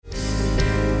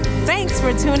Thanks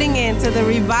for tuning in to the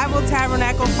Revival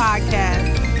Tabernacle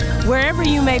podcast. Wherever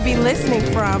you may be listening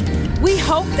from, we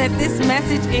hope that this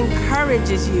message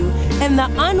encourages you in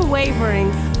the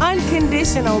unwavering,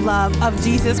 unconditional love of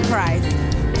Jesus Christ.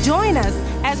 Join us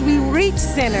as we reach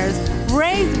sinners,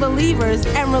 raise believers,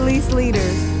 and release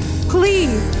leaders.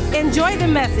 Please enjoy the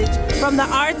message from the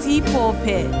RT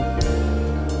pulpit.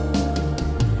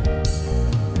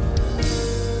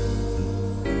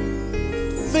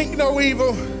 Think no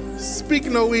evil, speak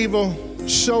no evil,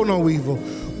 show no evil.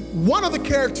 One of the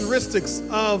characteristics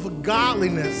of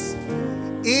godliness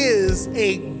is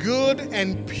a good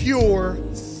and pure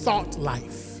thought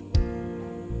life.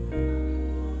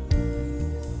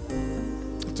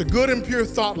 It's a good and pure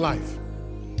thought life.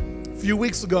 A few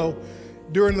weeks ago,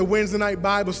 during the Wednesday night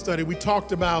Bible study, we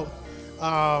talked about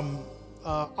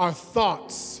our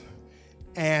thoughts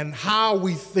and how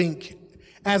we think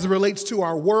as it relates to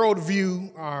our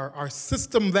worldview, our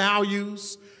system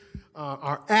values,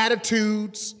 our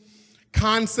attitudes,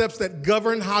 concepts that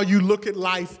govern how you look at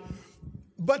life.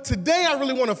 But today I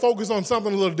really want to focus on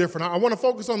something a little different. I want to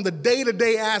focus on the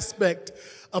day-to-day aspect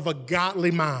of a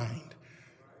godly mind.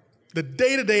 The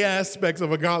day-to-day aspects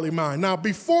of a godly mind. Now,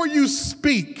 before you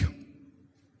speak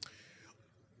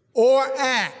or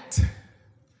act,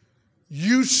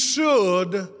 you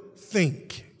should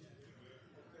think.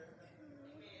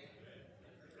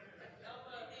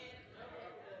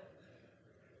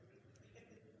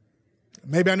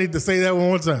 Maybe I need to say that one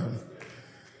more time.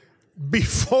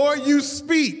 Before you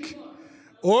speak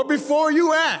or before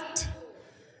you act,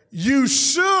 you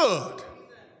should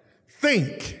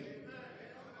think.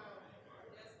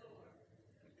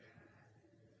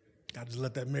 I'll just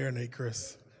let that marinate,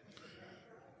 Chris.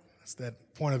 That's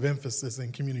that point of emphasis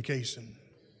in communication.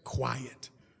 Quiet.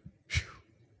 Whew.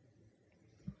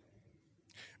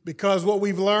 Because what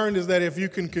we've learned is that if you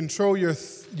can control your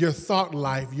thought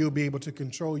life, you'll be able to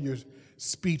control your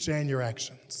speech and your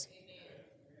actions.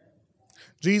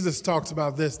 Jesus talks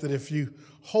about this, that if you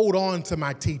hold on to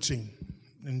my teaching,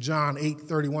 in John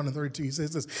 8:31 and 32, he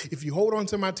says this, if you hold on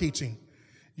to my teaching,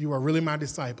 you are really my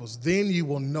disciples. Then you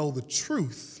will know the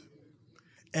truth,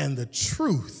 and the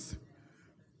truth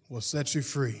will set you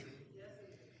free.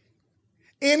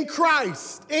 In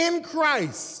Christ,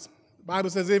 the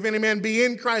Bible says, if any man be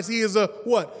in Christ, he is a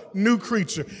what? New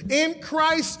creature. In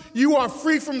Christ, you are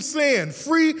free from sin,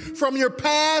 free from your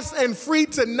past, and free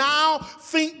to now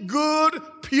think good,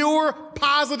 pure,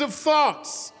 positive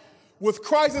thoughts. With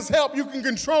Christ's help, you can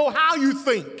control how you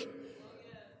think.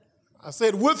 I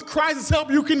said, with Christ's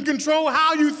help, you can control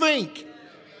how you think.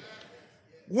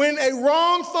 When a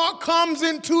wrong thought comes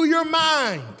into your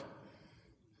mind,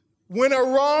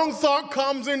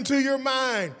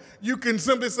 you can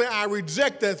simply say, I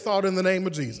reject that thought in the name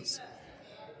of Jesus.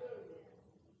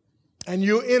 And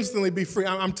you'll instantly be free.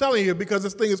 I'm telling you, because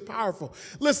this thing is powerful.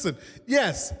 Listen,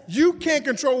 yes, you can't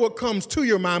control what comes to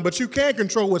your mind, but you can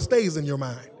control what stays in your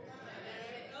mind.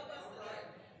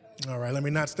 All right, let me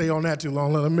not stay on that too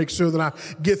long. Let me make sure that I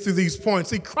get through these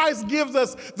points. See, Christ gives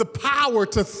us the power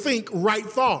to think right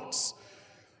thoughts.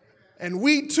 And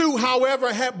we too,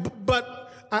 however,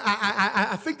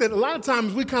 I think that a lot of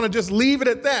times we kind of just leave it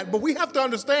at that, but we have to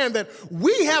understand that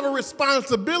we have a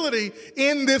responsibility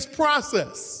in this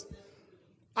process.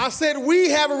 I said we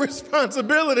have a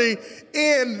responsibility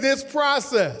in this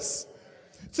process.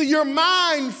 So your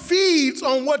mind feeds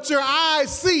on what your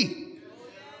eyes see.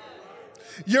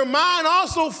 Your mind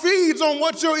also feeds on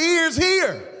what your ears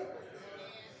hear.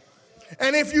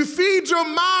 And if you feed your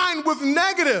mind with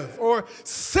negative or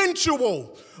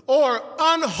sensual or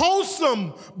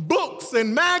unwholesome books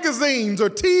and magazines or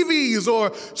TVs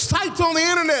or sites on the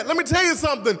internet, let me tell you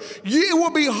something. It will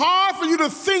be hard for you to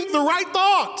think the right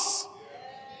thoughts.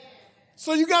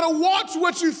 So you got to watch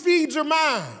what you feed your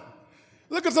mind.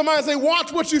 Look at somebody and say,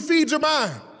 watch what you feed your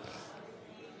mind.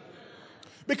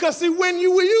 Because see, when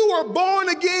you are born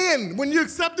again, when you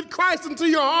accepted Christ into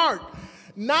your heart,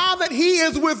 now that he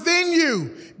is within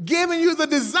you, giving you the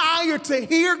desire to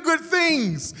hear good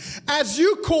things, as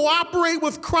you cooperate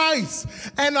with Christ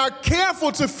and are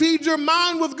careful to feed your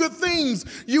mind with good things,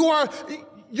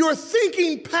 your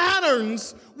thinking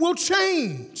patterns will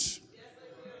change.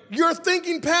 Your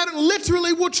thinking pattern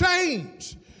literally will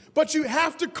change. But you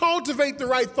have to cultivate the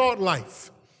right thought life.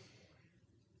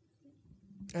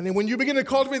 And then when you begin to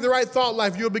cultivate the right thought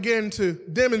life, you'll begin to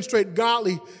demonstrate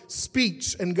godly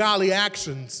speech and godly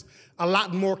actions a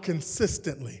lot more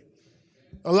consistently.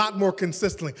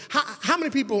 How many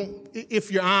people,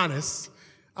 if you're honest,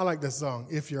 I like this song,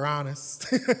 If You're Honest.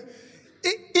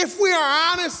 If we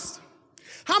are honest,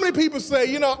 how many people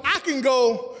say, I can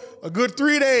go a good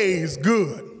 3 days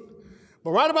good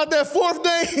But right about that fourth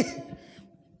day,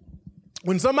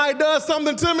 when somebody does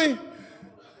something to me,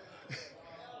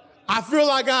 I feel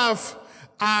like I've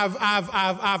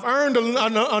earned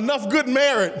enough good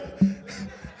merit.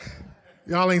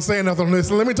 Y'all ain't saying nothing on this.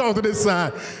 So let me talk to this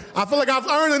side. I feel like I've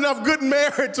earned enough good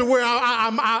merit to where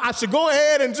I should go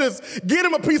ahead and just get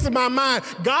him a piece of my mind.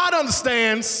 God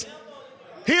understands.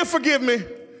 He'll forgive me.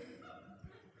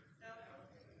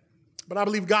 But I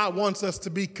believe God wants us to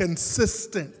be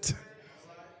consistent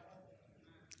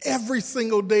every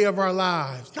single day of our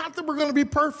lives. Not that we're going to be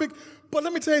perfect, but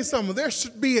let me tell you something. There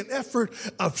should be an effort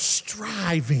of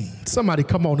striving. Somebody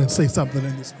come on and say something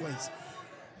in this place.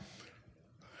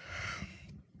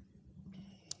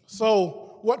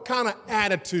 So, what kind of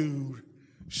attitude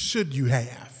should you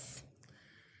have?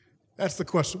 That's the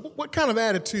question. What kind of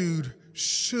attitude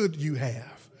should you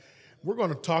have? We're going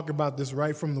to talk about this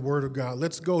right from the Word of God.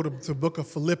 Let's go to the book of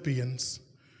Philippians,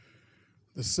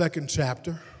 the 2nd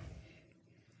chapter.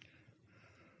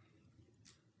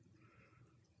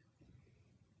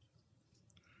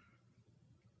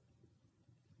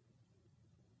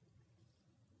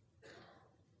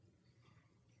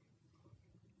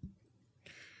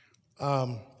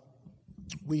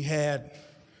 We had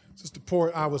Sister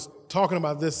Portia. I was talking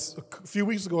about this a few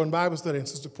weeks ago in Bible study, and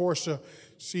Sister Portia,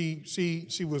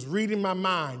 she was reading my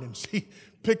mind, and she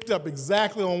picked up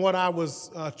exactly on what I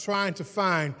was trying to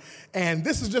find. And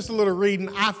this is just a little reading.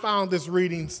 I found this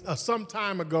reading some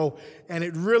time ago, and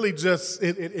it really just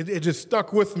it just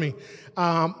stuck with me.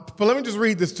 But let me just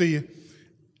read this to you,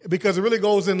 because it really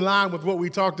goes in line with what we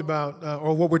talked about,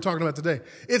 or what we're talking about today.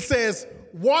 It says,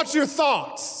 "Watch your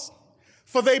thoughts,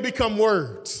 for they become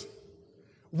words.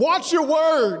 Watch your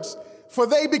words, for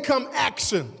they become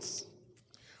actions.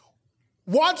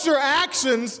 Watch your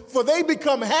actions, for they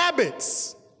become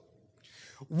habits.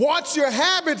 Watch your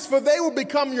habits, for they will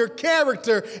become your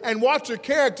character. And watch your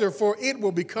character, for it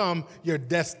will become your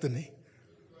destiny."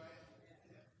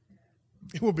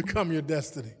 It will become your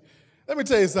destiny. Let me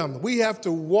tell you something. We have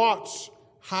to watch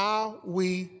how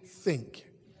we think.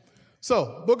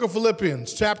 So, book of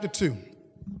Philippians, chapter 2.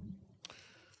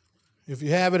 If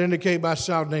you have it, indicate by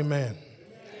shouting amen.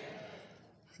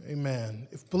 Amen.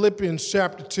 Philippians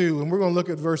chapter 2, and we're going to look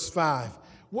at verse 5.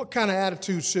 What kind of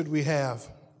attitude should we have?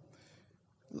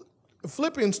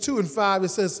 Philippians 2 and 5, it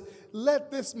says,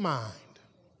 let this mind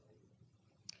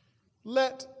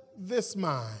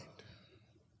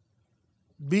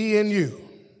be in you,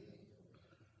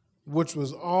 which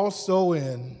was also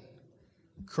in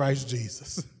Christ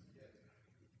Jesus.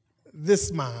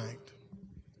 This mind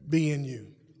be in you.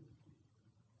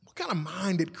 What kind of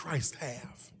mind did Christ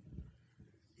have?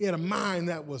 He had a mind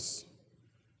that was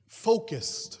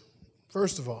focused,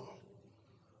 first of all.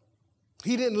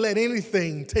 He didn't let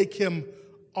anything take him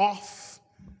off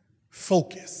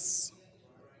focus.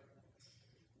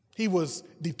 He was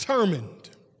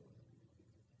determined.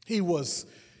 He was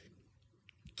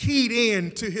keyed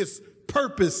in to his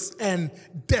purpose and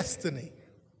destiny.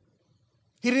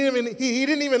 He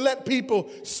didn't even let people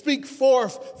speak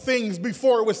forth things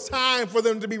before it was time for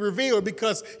them to be revealed,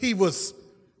 because he was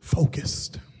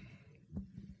focused.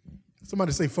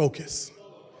 Somebody say focus.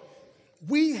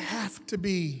 We have to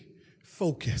be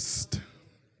focused.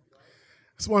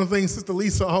 That's one of the things Sister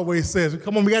Lisa always says.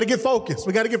 Come on, we got to get focused.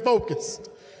 We got to get focused.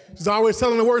 She's always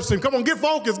telling the words to him, come on, get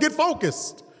focused, get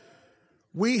focused.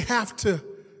 We have to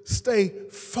stay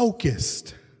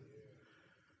focused.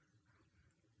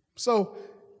 So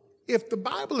if the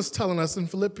Bible is telling us in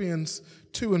Philippians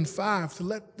 2 and 5 to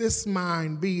let this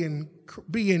mind be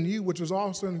in you, which was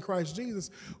also in Christ Jesus,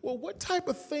 well, what type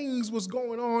of things was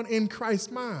going on in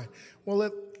Christ's mind? Well,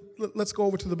 let's go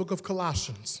over to the book of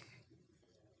Colossians.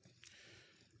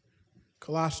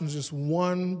 Colossians, just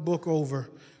one book over,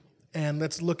 and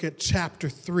let's look at chapter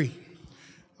 3.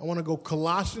 I want to go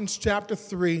Colossians chapter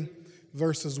 3,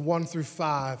 verses 1 through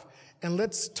 5. And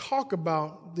let's talk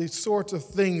about the sorts of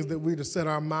things that we're to set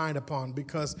our mind upon,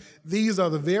 because these are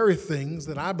the very things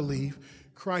that I believe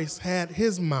Christ had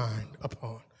his mind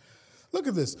upon. Look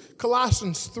at this.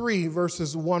 Colossians 3,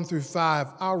 verses 1 through 5.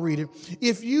 I'll read it.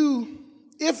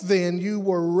 If then you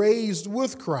were raised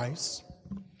with Christ,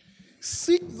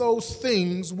 seek those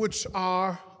things which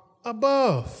are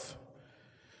above,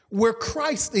 where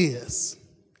Christ is,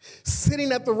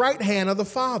 sitting at the right hand of the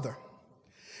Father.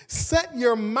 Set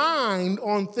your mind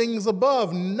on things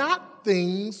above, not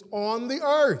things on the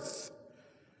earth.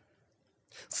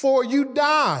 For you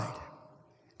died,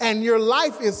 and your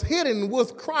life is hidden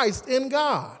with Christ in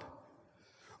God.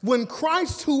 When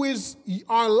Christ, who is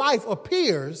our life,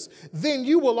 appears, then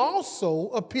you will also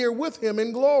appear with him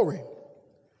in glory.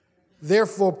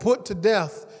 Therefore, put to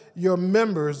death your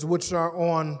members which are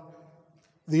on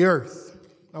the earth.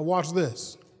 Now watch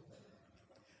this.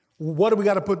 What do we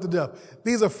got to put to death?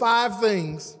 These are 5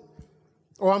 things,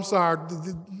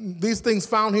 these things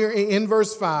found here in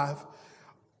verse 5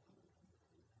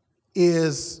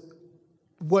 is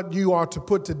what you are to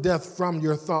put to death from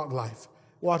your thought life.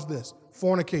 Watch this.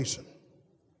 Fornication,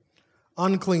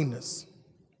 uncleanness,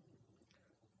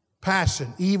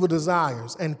 passion, evil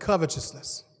desires, and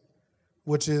covetousness,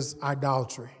 which is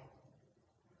idolatry.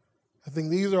 I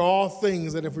think these are all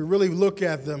things that if we really look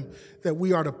at them, that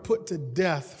we are to put to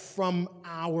death from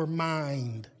our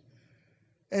mind.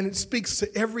 And it speaks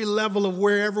to every level of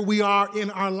wherever we are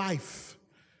in our life.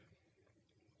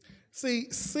 See,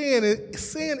 sin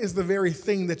is the very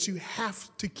thing that you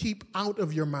have to keep out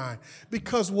of your mind.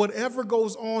 Because whatever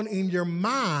goes on in your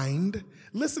mind,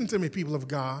 listen to me, people of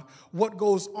God, what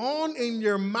goes on in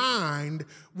your mind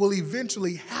will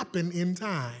eventually happen in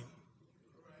time.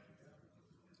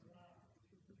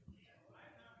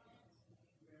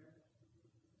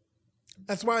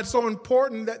 That's why it's so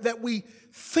important that we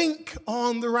think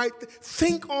on the right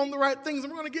things.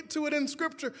 And we're going to get to it in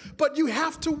Scripture. But you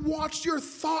have to watch your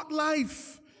thought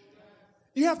life.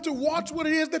 You have to watch what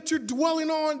it is that you're dwelling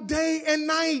on day and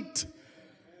night.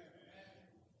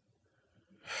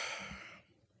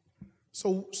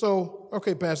 So,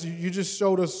 okay, Pastor, you just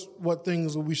showed us what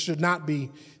things we should not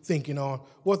be thinking on.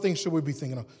 What things should we be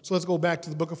thinking on? So let's go back to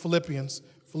the book of Philippians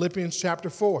chapter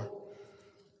 4.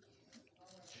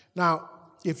 Now,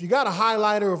 if you got a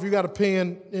highlighter or if you got a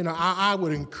pen, I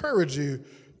would encourage you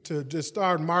to just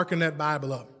start marking that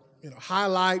Bible up.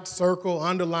 Highlight, circle,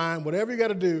 underline, whatever you got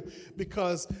to do,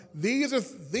 because these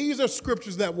are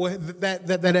scriptures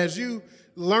that as you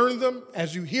learn them,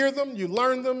 as you hear them, you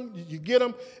learn them, you get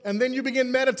them, and then you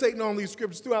begin meditating on these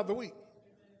scriptures throughout the week.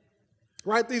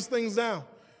 Write these things down.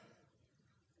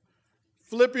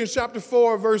 Philippians chapter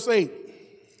 4, verse 8.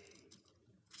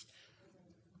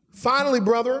 Finally,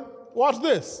 brethren, watch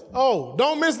this. Oh,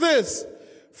 don't miss this.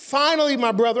 Finally,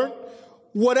 my brethren,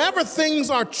 whatever things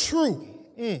are true.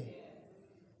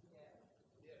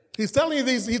 He's telling you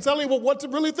these. He's telling you what to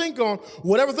really think on.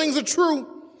 Whatever things are true,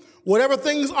 whatever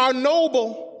things are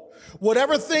noble,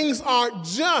 whatever things are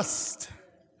just,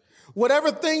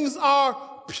 whatever things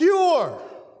are pure,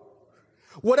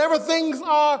 whatever things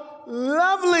are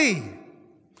lovely,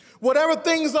 whatever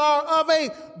things are of a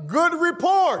good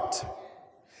report.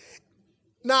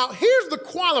 Now, here's the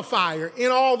qualifier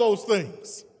in all those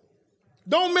things.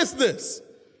 Don't miss this.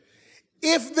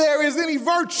 If there is any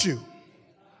virtue,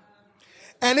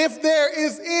 and if there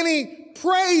is any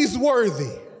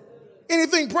praiseworthy,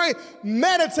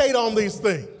 meditate on these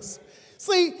things.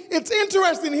 See, it's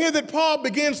interesting here that Paul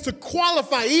begins to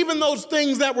qualify even those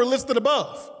things that were listed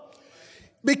above.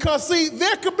 Because, see,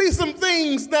 there could be some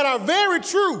things that are very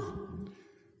true,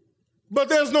 but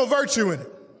there's no virtue in it.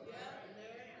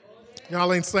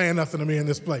 Y'all ain't saying nothing to me in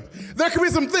this place. There could be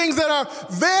some things that are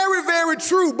very, very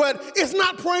true, but it's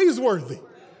not praiseworthy.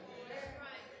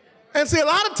 And see, a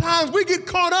lot of times we get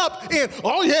caught up in,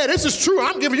 oh yeah, this is true.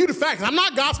 I'm giving you the facts. I'm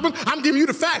not gospeling. I'm giving you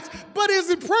the facts. But is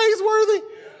it praiseworthy?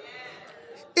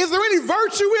 Is there any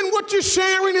virtue in what you're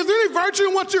sharing? Is there any virtue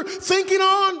in what you're thinking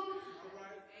on?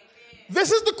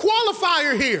 This is the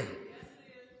qualifier here.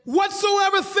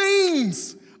 Whatsoever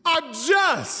things are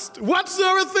just,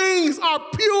 whatsoever things are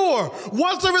pure,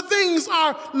 whatsoever things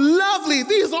are lovely.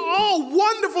 These are all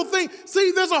wonderful things.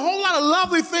 See, there's a whole lot of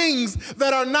lovely things that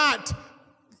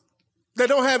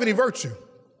don't have any virtue.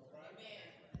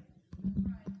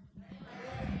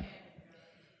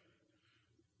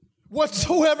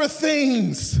 Whatsoever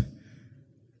things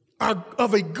are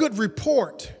of a good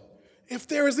report, if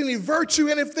there is any virtue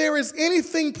and if there is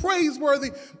anything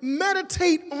praiseworthy,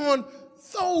 meditate on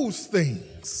those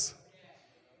things.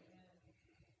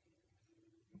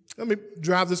 Let me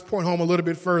drive this point home a little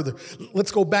bit further.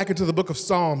 Let's go back into the book of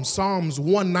Psalms, Psalms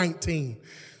 119.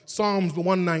 Psalms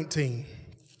 119.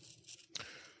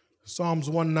 Psalms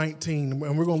 119,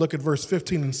 and we're going to look at verse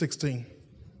 15 and 16.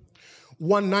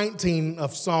 119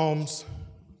 of Psalms,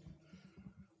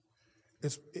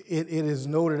 it is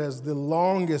noted as the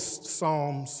longest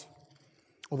Psalms,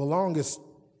 or the longest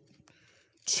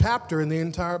chapter in the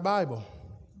entire Bible,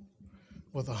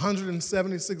 with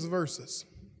 176 verses.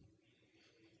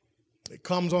 It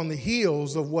comes on the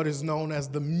heels of what is known as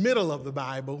the middle of the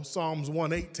Bible, Psalms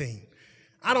 118.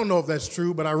 I don't know if that's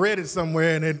true, but I read it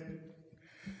somewhere,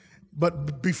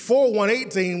 but before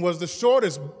 118 was the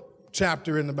shortest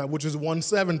chapter in the Bible, which is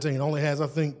 117. Only has, I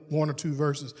think, 1 or 2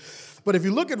 verses. But if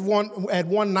you look at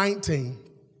 119,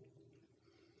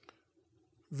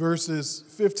 verses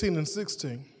 15 and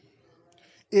 16,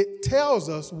 it tells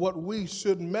us what we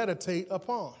should meditate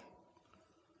upon.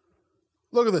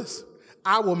 Look at this.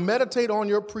 I will meditate on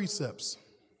your precepts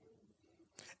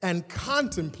and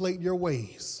contemplate your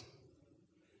ways.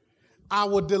 I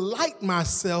will delight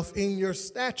myself in your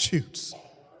statutes.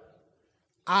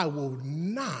 I will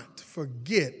not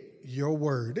forget your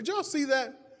word. Did y'all see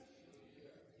that?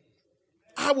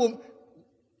 I will,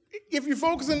 if you're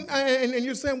focusing and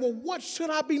you're saying, well, what should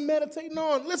I be meditating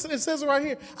on? Listen, it says it right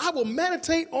here. I will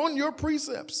meditate on your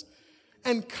precepts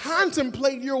and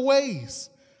contemplate your ways.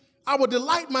 I will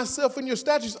delight myself in your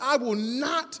statutes. I will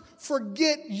not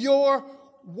forget your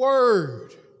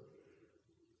word.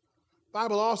 The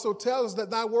Bible also tells us that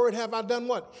thy word have I done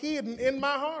what? Hidden in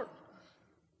my heart,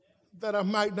 that I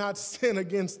might not sin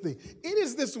against thee. It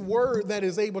is this word that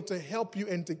is able to help you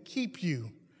and to keep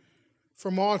you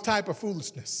from all type of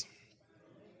foolishness.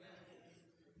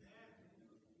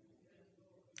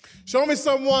 Show me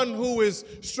someone who is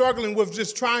struggling with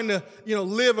just trying to,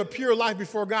 live a pure life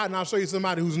before God, and I'll show you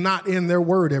somebody who's not in their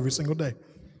word every single day.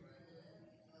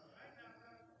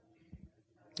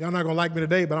 Y'all not gonna like me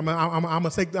today, but I'm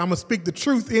gonna speak the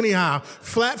truth anyhow.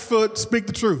 Flat foot, speak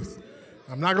the truth.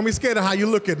 I'm not gonna be scared of how you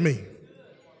look at me.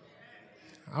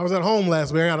 I was at home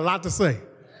last week. I got a lot to say.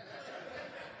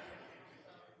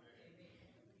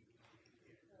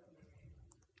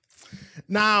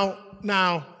 Now,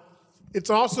 it's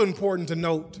also important to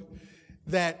note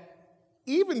that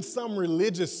even some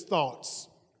religious thoughts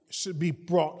should be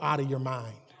brought out of your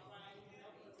mind.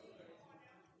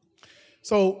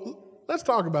 So let's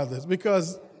talk about this,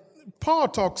 because Paul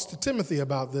talks to Timothy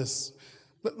about this.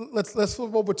 Let's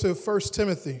flip over to 1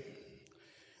 Timothy.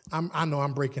 I know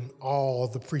I'm breaking all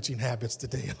the preaching habits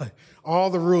today. All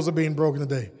the rules are being broken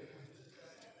today.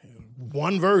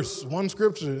 One verse, one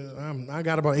scripture. I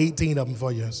got about 18 of them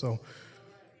for you.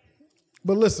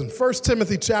 But listen, 1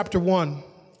 Timothy chapter 1,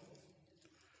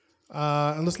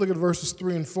 and let's look at verses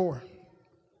 3 and 4.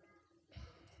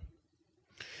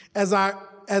 As I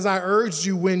urged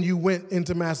you when you went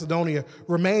into Macedonia,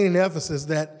 remain in Ephesus,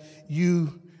 that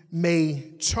you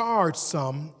may charge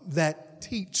some that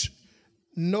teach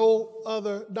no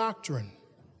other doctrine,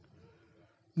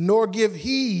 nor give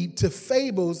heed to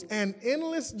fables and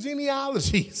endless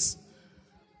genealogies.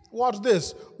 Watch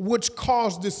this, which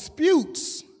cause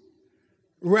disputes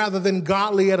rather than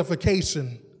godly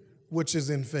edification, which is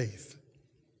in faith.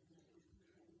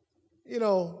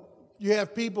 You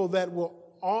have people that will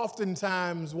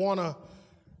oftentimes want to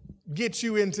get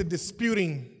you into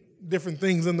disputing different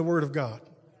things in the Word of God.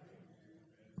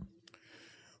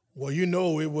 Well,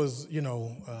 it was, that's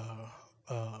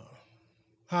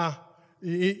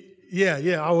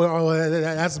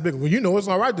a big one. Well, it's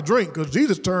all right to drink because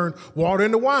Jesus turned water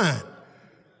into wine.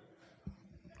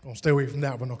 Gonna stay away from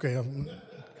that one, okay? I'm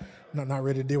not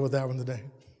ready to deal with that one today.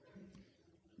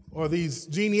 Or these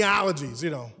genealogies,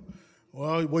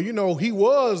 Well, he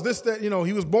was this, that,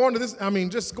 he was born to this.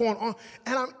 Just going on.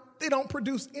 And they don't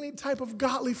produce any type of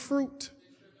godly fruit.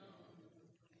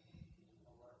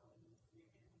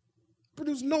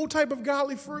 Produce no type of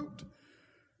godly fruit.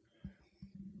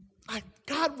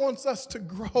 God wants us to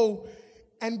grow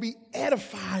and be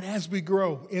edified as we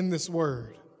grow in this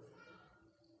word.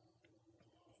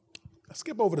 Let's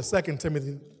skip over to 2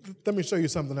 Timothy. Let me show you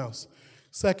something else.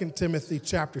 2 Timothy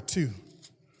chapter 2.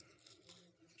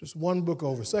 Just one book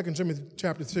over. 2 Timothy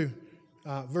chapter 2,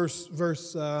 verse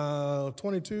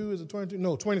 22. Is it 22?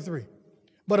 No, 23.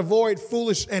 But avoid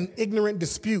foolish and ignorant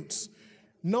disputes,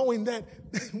 knowing that,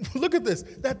 look at this,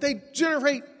 that they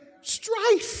generate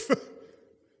strife.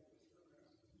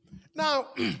 Now,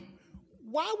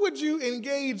 why would you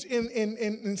engage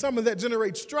in something that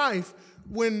generates strife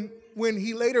when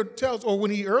he later tells, or when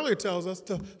he earlier tells us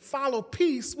to follow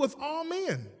peace with all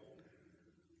men?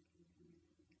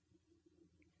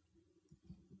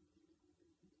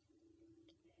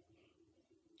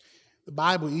 The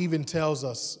Bible even tells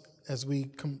us, as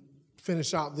we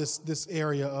finish out this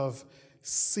area of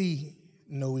see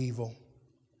no evil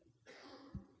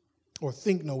or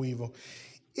think no evil,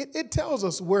 it tells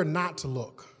us where not to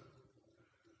look.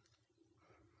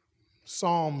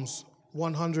 Psalms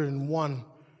 101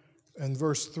 and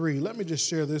verse 3. Let me just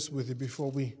share this with you before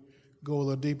we go a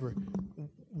little deeper.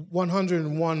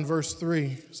 101 verse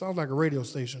 3. Sounds like a radio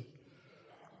station.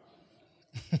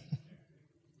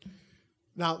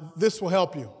 Now, this will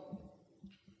help you.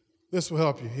 This will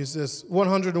help you. He says,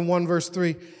 101 verse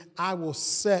 3, I will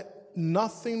set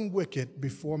nothing wicked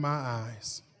before my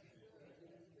eyes.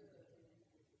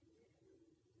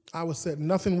 I will set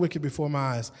nothing wicked before my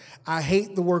eyes. I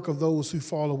hate the work of those who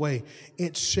fall away.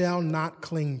 It shall not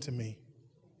cling to me.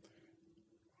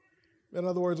 In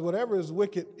other words, whatever is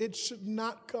wicked, it should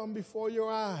not come before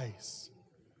your eyes.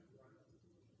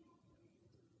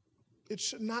 It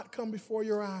should not come before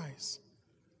your eyes.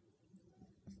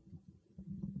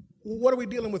 What are we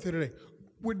dealing with here today?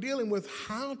 We're dealing with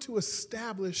how to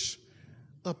establish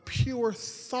a pure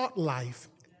thought life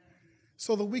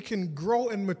so that we can grow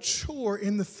and mature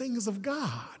in the things of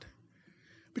God.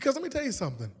 Because let me tell you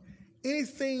something.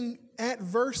 Anything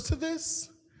adverse to this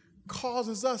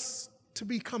causes us to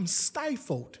become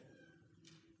stifled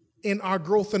in our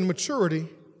growth and maturity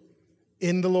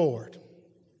in the Lord.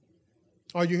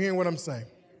 Are you hearing what I'm saying?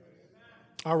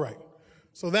 All right.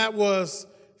 So that was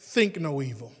think no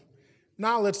evil.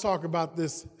 Now let's talk about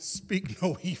this speak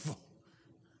no evil.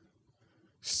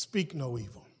 Speak no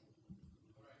evil.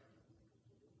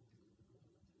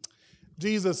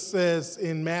 Jesus says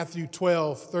in Matthew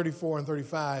 12, 34 and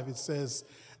 35, it says,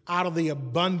 out of the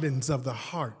abundance of the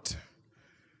heart,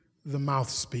 the mouth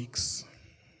speaks.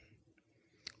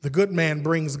 The good man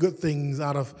brings good things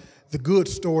out of the good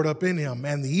stored up in him,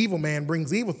 and the evil man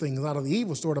brings evil things out of the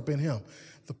evil stored up in him.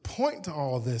 The point to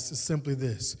all this is simply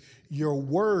this: your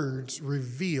words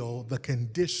reveal the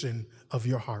condition of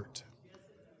your heart.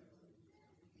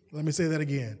 Let me say that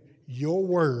again. Your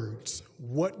words,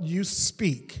 what you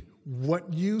speak,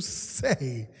 what you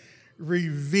say,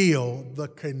 reveal the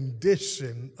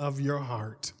condition of your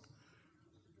heart.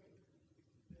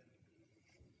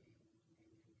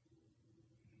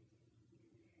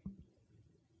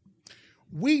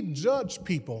 We judge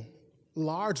people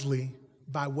largely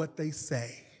by what they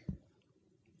say.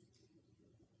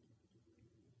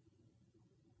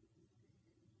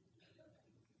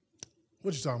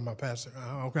 What you talking about, Pastor?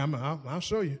 Okay, I'll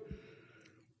show you.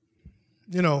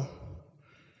 You know,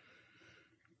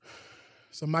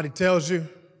 somebody tells you,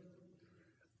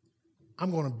 I'm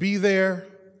going to be there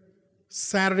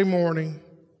Saturday morning,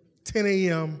 10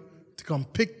 a.m., to come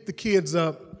pick the kids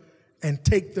up and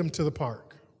take them to the park.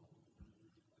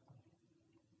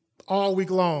 All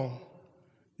week long,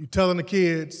 you telling the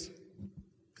kids,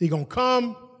 he going to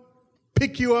come,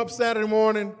 pick you up Saturday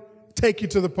morning, take you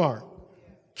to the park.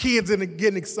 Kids are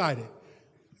getting excited.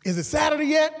 Is it Saturday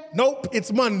yet? Nope,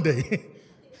 it's Monday.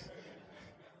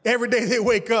 Every day they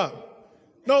wake up.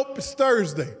 Nope, it's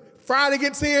Thursday. Friday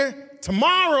gets here.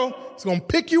 Tomorrow, it's going to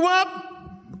pick you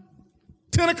up.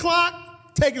 10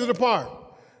 o'clock, take you to the park.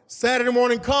 Saturday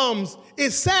morning comes.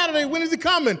 It's Saturday. When is he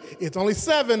coming? It's only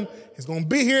 7. He's going to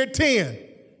be here at 10.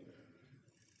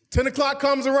 10 o'clock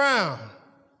comes around.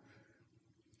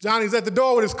 Johnny's at the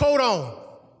door with his coat on,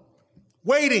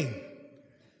 waiting,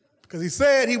 because he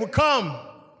said he would come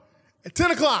at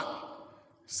 10 o'clock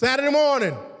Saturday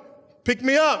morning, pick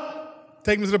me up,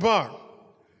 take me to the park.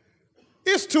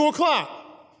 It's 2 o'clock.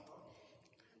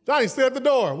 Johnny's still at the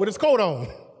door with his coat on.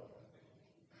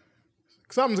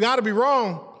 Something's got to be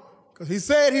wrong, because he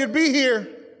said he'd be here.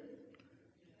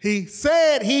 He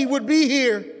said he would be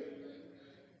here.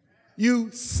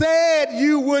 You said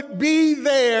you would be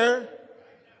there.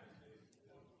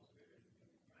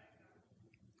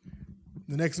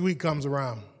 The next week comes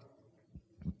around.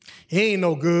 He ain't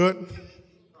no good.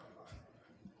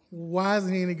 Why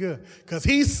isn't he any good? Because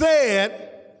he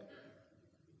said,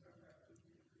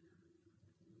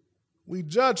 we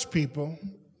judge people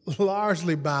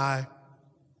largely by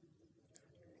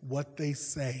what they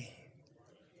say.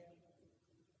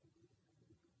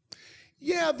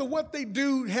 Yeah, the what they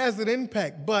do has an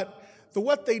impact, but the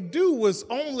what they do was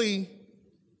only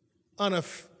an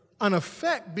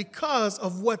effect because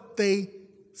of what they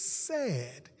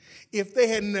said. If they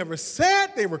had never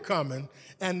said they were coming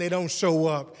and they don't show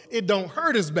up, it don't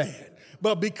hurt as bad.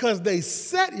 But because they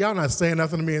said, y'all not saying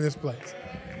nothing to me in this place.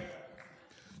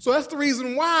 So that's the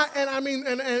reason why, and I mean,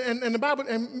 and the Bible,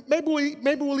 and maybe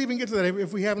we'll even get to that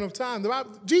if we have enough time. The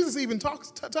Bible, Jesus even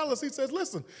tell us, he says,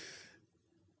 listen,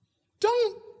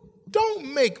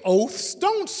 don't make oaths,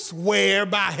 don't swear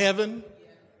by heaven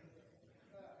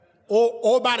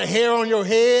or by the hair on your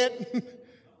head.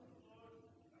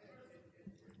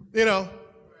 You know,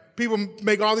 people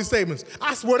make all these statements.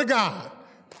 I swear to God.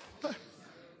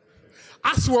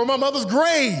 I swear on my mother's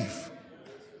grave.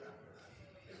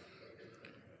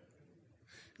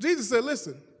 Jesus said,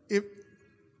 listen,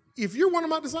 if you're one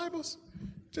of my disciples,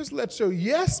 just let your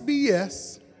yes be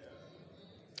yes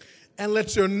and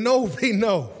let your no be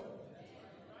no.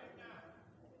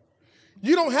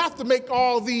 You don't have to make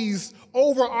all these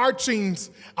overarchings,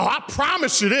 oh, I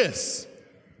promise you this.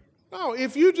 No,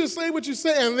 if you just say what you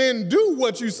say and then do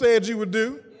what you said you would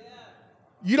do,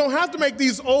 you don't have to make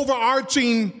these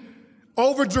overarching,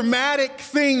 overdramatic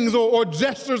things or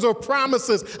gestures or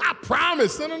promises. I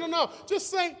promise. No. Just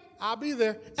say, I'll be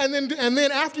there. And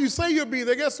then after you say you'll be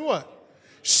there, guess what?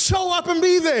 Show up and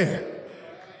be there.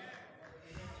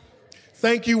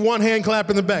 Thank you. One hand clap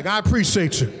in the back. I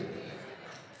appreciate you.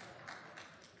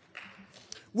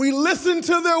 We listen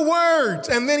to their words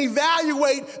and then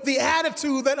evaluate the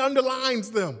attitude that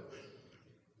underlines them.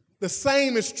 The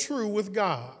same is true with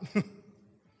God.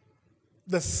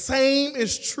 The same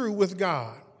is true with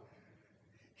God.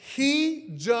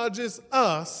 He judges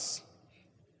us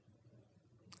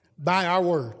by our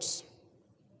words.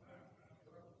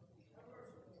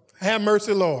 Have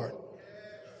mercy, Lord.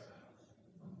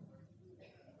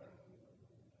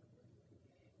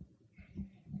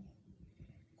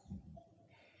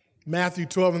 Matthew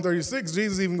 12 and 36,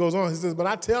 Jesus even goes on. He says, but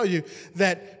I tell you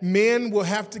that men will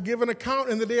have to give an account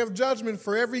in the day of judgment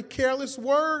for every careless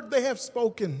word they have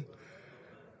spoken.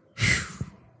 Whew.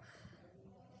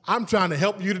 I'm trying to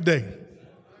help you today.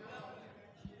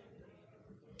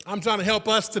 I'm trying to help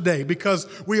us today because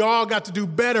we all got to do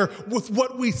better with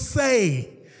what we say.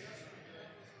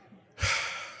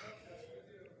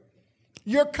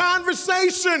 Your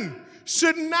conversation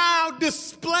should now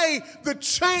display the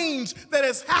change that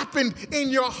has happened in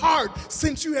your heart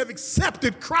since you have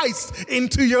accepted Christ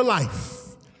into your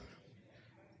life.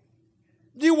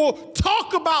 You will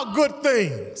talk about good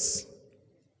things.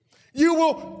 You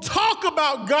will talk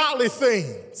about godly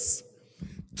things.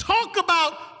 Talk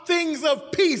about things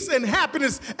of peace and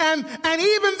happiness and even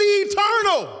the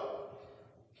eternal.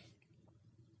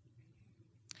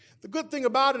 The good thing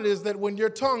about it is that when your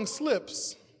tongue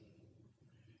slips,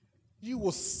 you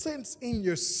will sense in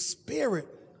your spirit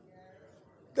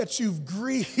that you've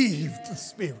grieved the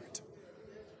Spirit.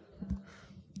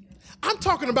 I'm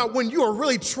talking about when you are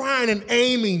really trying and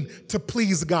aiming to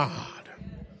please God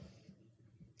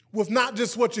with not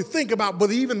just what you think about,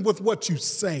 but even with what you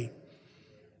say.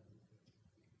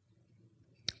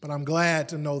 But I'm glad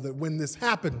to know that when this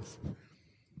happens,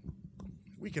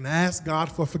 we can ask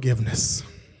God for forgiveness.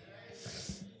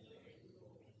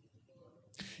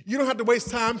 You don't have to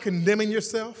waste time condemning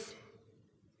yourself.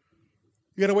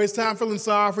 You got to waste time feeling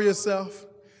sorry for yourself.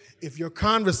 If your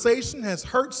conversation has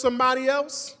hurt somebody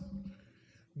else,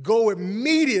 go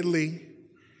immediately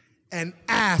and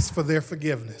ask for their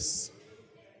forgiveness.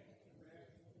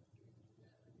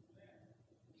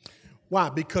 Why?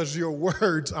 Because your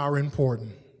words are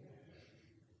important.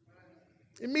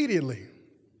 Immediately.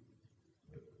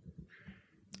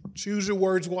 Choose your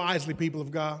words wisely, people of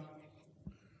God.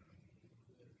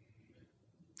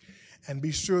 And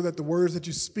be sure that the words that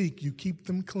you speak, you keep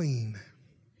them clean.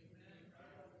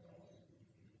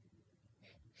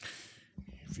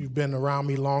 If you've been around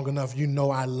me long enough, you know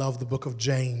I love the book of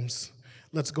James.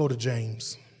 Let's go to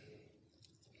James.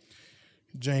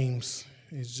 James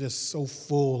is just so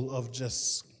full of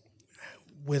just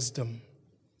wisdom.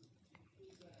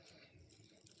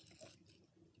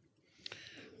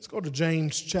 Let's go to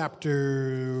James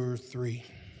chapter 3.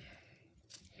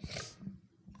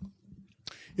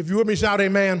 If you're with me, shout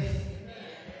amen.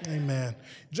 Amen. Amen.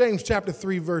 James chapter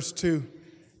 3, verse 2.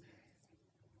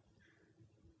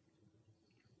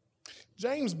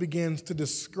 James begins to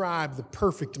describe the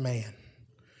perfect man.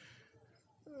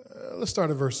 Let's start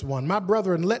at verse 1. My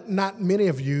brethren, let not many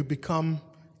of you become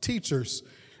teachers,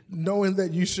 knowing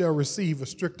that you shall receive a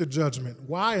stricter judgment.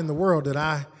 Why in the world did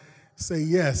I say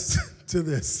yes to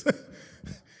this?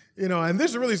 And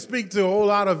this really speaks to a whole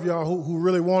lot of y'all who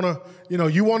really want to,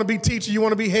 you want to be teacher, you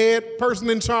want to be head person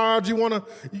in charge, you want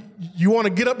to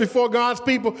get up before God's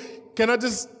people.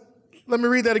 Let me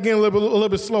read that again a little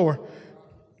bit slower.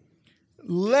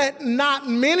 Let not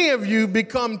many of you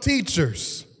become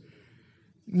teachers,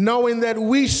 knowing that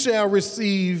we shall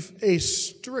receive a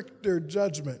stricter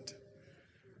judgment.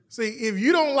 See, if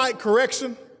you don't like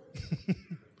correction,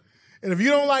 and if you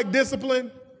don't like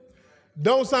discipline,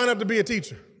 don't sign up to be a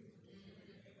teacher.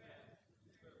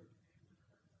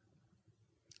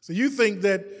 So you think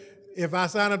that if I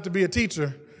sign up to be a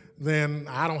teacher, then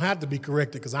I don't have to be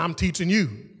corrected because I'm teaching you.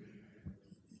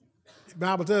 The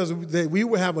Bible tells us that we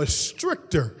will have a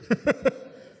stricter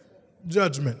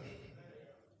judgment.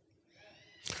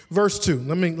 Verse 2,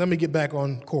 let me get back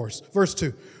on course. Verse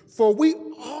 2, for we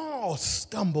all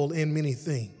stumble in many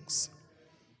things.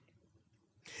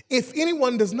 If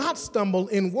anyone does not stumble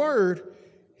in word,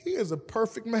 he is a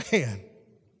perfect man,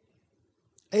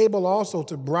 able also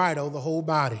to bridle the whole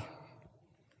body.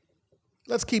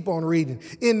 Let's keep on reading.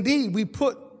 Indeed, we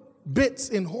put bits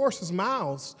in horses'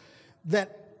 mouths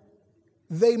that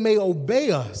they may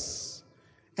obey us,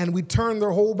 and we turn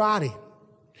their whole body.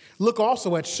 Look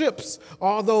also at ships,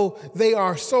 although they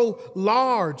are so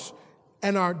large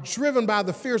and are driven by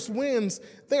the fierce winds,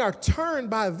 they are turned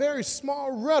by a very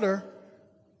small rudder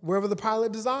wherever the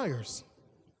pilot desires.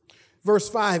 Verse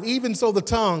 5, even so the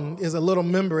tongue is a little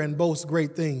member and boasts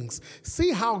great things.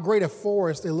 See how great a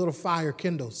forest a little fire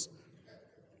kindles.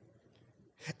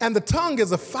 And the tongue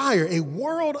is a fire, a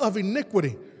world of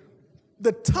iniquity.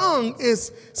 The tongue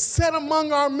is set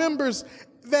among our members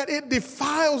that it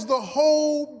defiles the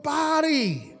whole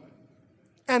body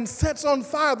and sets on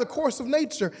fire the course of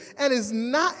nature and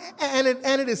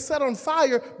it is set on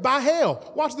fire by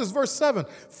hell. Watch this, verse 7.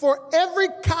 For every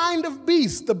kind of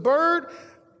beast,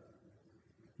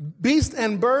 beast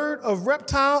and bird, of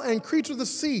reptile and creature of the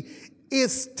sea,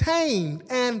 is tamed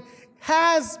and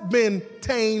has been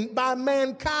tamed by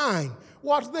mankind.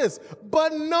 Watch this.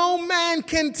 But no man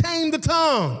can tame the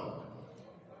tongue,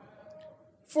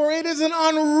 for it is an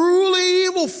unruly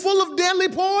evil full of deadly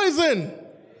poison.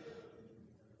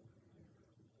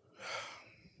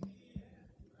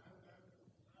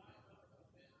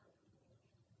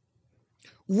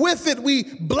 With it we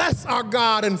bless our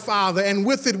God and Father, and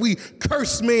with it we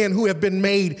curse men who have been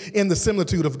made in the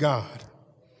similitude of God.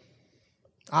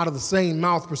 Out of the same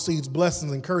mouth proceeds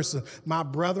blessings and curses. My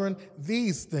brethren,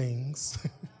 these things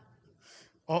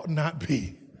ought not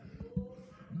be.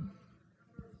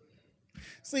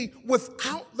 See,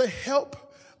 without the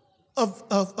help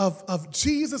of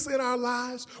Jesus in our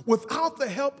lives, without the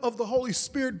help of the Holy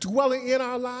Spirit dwelling in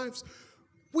our lives,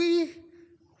 we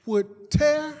would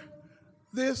tear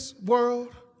this world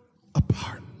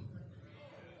apart.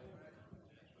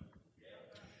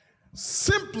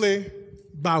 Simply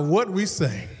by what we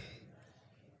say.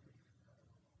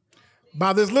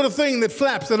 By this little thing that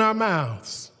flaps in our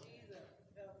mouths.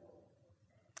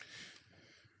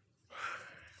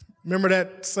 Remember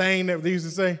that saying that they used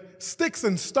to say? Sticks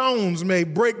and stones may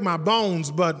break my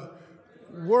bones, but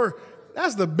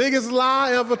that's the biggest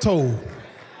lie ever told.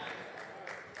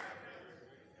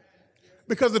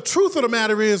 Because the truth of the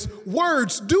matter is,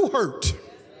 words do hurt.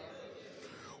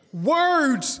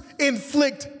 Words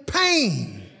inflict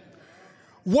pain.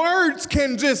 Words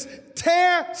can just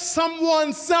tear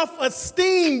someone's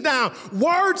self-esteem down.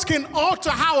 Words can alter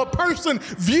how a person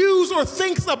views or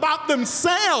thinks about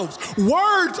themselves.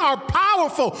 Words are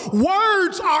powerful.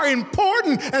 Words are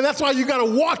important, and that's why you got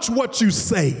to watch what you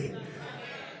say.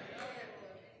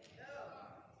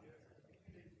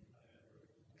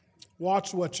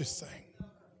 Watch what you say.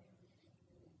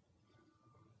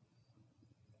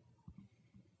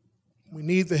 We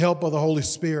need the help of the Holy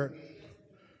Spirit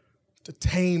to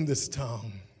tame this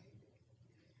tongue.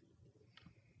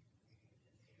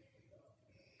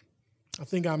 I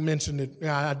think I mentioned it.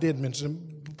 Yeah, I did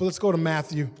mention it. But let's go to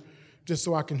Matthew, just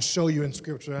so I can show you in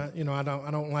Scripture. I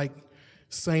don't like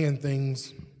saying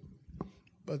things,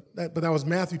 but that was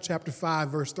Matthew chapter 5,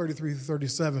 verse 33 to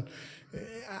 37.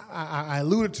 I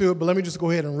alluded to it, but let me just go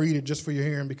ahead and read it just for your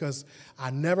hearing, because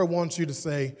I never want you to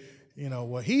say,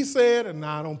 what he said, and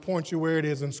now I don't point you where it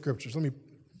is in Scriptures.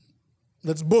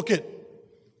 Let's book it.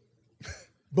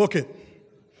 Book it.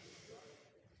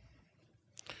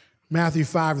 Matthew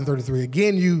 5 and 33.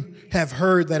 Again, you have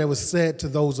heard that it was said to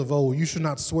those of old, you should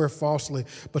not swear falsely,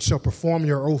 but shall perform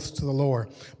your oaths to the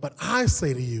Lord. But I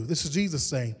say to you, this is Jesus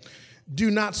saying,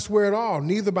 do not swear at all,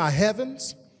 neither by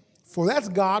heavens, for that's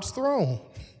God's throne,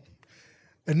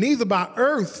 and neither by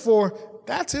earth, for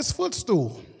that's his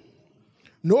footstool,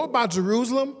 nor by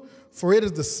Jerusalem, for it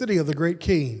is the city of the great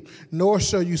king. Nor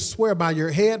shall you swear by your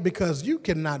head, because you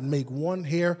cannot make one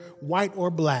hair white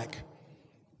or black.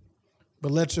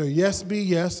 But let your yes be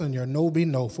yes and your no be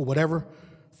no, for whatever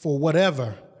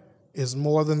is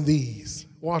more than these.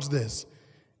 Watch this,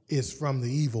 is from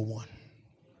the evil one.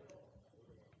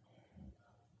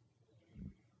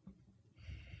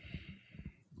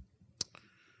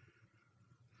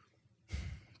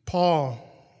 Paul,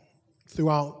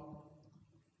 throughout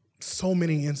so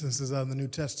many instances of the New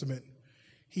Testament,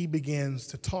 he begins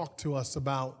to talk to us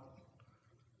about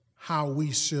how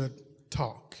we should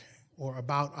talk, or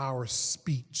about our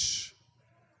speech.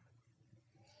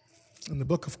 In the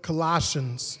book of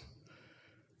Colossians,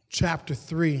 chapter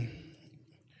 3,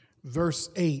 verse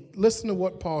 8, listen to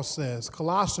what Paul says.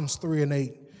 Colossians 3 and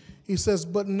 8. He says,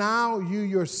 but now you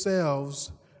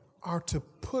yourselves are to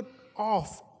put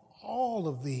off all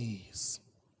of these.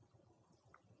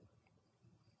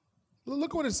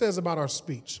 Look what it says about our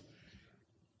speech.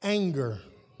 Anger,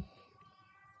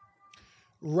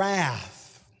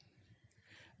 wrath,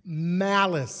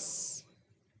 malice,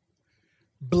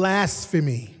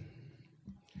 blasphemy,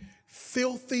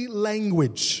 filthy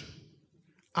language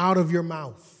out of your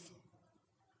mouth.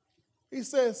 He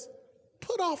says,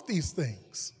 put off these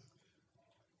things.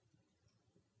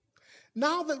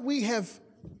 Now that we have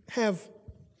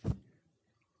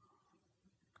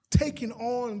taken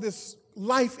on this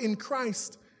life in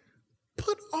Christ,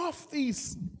 put off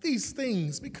these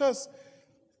things because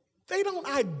they don't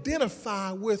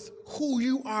identify with who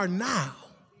you are now.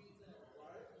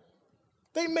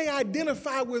 They may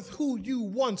identify with who you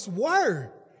once were,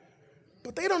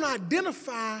 but they don't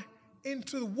identify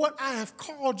into what I have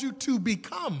called you to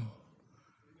become.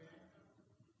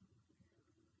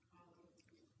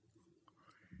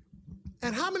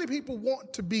 And how many people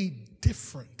want to be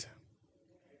different?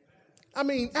 I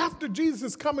mean, after Jesus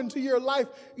has come into your life,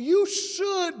 you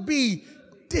should be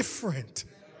different.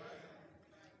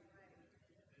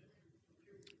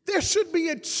 There should be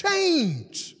a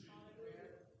change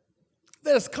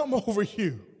that has come over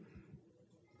you.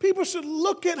 People should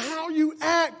look at how you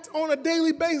act on a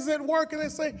daily basis at work and they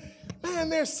say, man,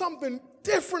 there's something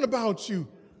different about you.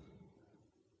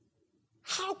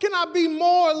 How can I be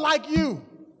more like you?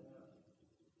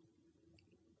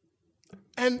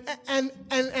 And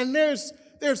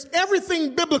there's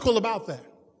everything biblical about that.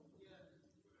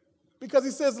 Because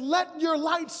he says, let your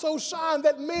light so shine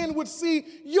that men would see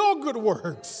your good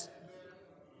works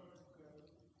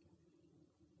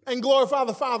and glorify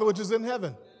the Father which is in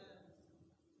heaven.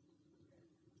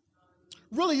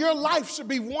 Really, your life should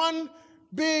be one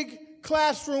big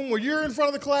classroom where you're in front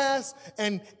of the class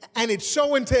and it's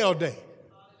show and tell day.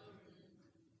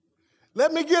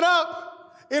 Let me get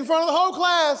up in front of the whole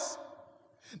class.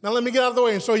 Now let me get out of the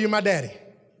way and show you my daddy.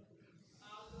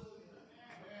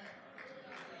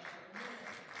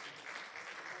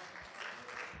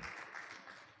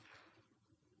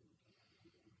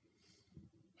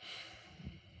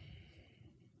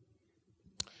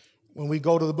 When we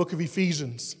go to the book of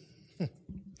Ephesians,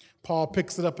 Paul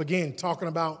picks it up again, talking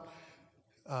about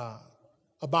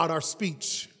our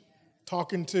speech,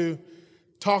 talking to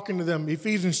them.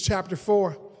 Ephesians chapter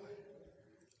 4.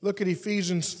 Look at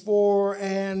Ephesians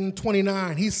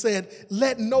 4:29. He said,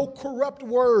 let no corrupt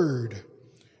word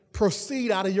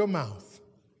proceed out of your mouth.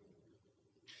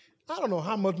 I don't know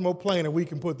how much more plainer we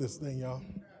can put this thing, y'all.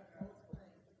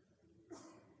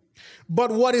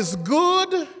 But what is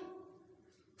good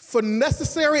for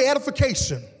necessary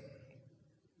edification,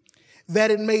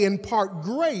 that it may impart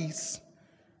grace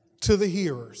to the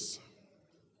hearers.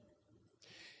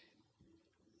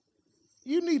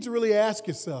 You need to really ask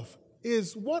yourself,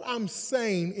 is what I'm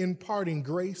saying imparting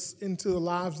grace into the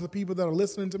lives of the people that are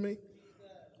listening to me?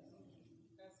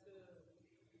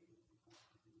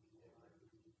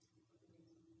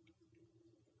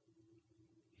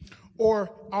 Or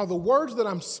are the words that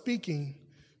I'm speaking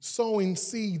sowing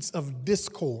seeds of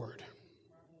discord,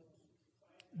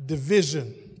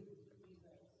 division,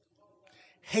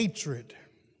 hatred,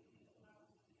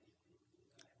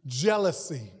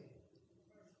 jealousy?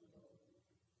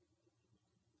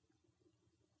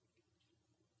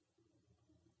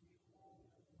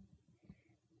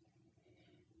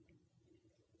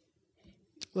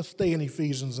 Let's stay in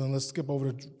Ephesians and let's skip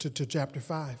over to chapter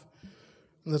 5.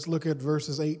 Let's look at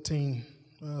verses 18,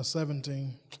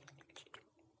 17.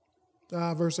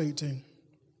 Verse 18.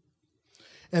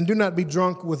 And do not be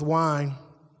drunk with wine,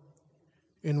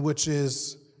 in which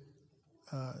is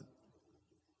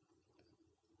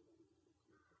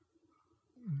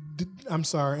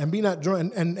and be not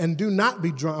drunk, and do not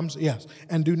be drunk,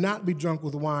 and do not be drunk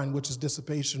with wine, which is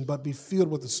dissipation, but be filled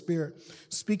with the Spirit,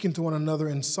 speaking to one another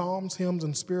in psalms, hymns,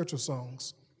 and spiritual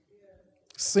songs,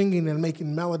 singing and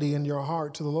making melody in your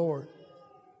heart to the Lord,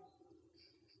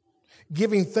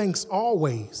 giving thanks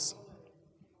always.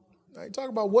 Now, you talk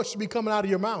about what should be coming out of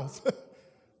your mouth.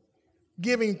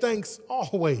 Giving thanks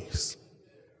always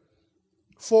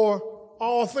for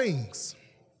all things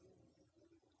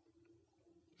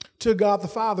to God the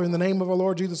Father in the name of our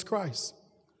Lord Jesus Christ.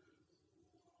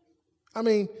 I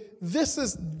mean, this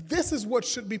is what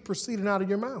should be proceeding out of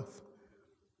your mouth.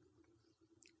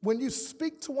 When you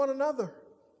speak to one another,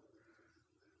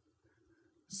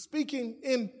 speaking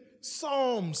in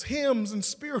psalms, hymns, and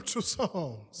spiritual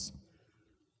songs,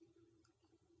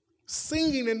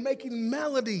 singing and making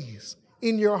melodies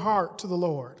in your heart to the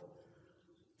Lord,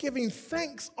 giving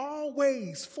thanks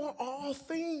always for all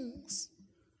things.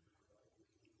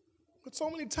 But so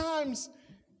many times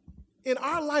in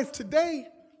our life today,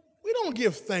 we don't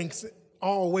give thanks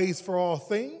always for all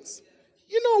things.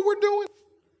 You know what we're doing?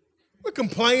 We're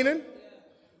complaining.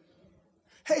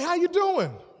 Hey, how you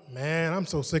doing? Man, I'm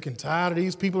so sick and tired of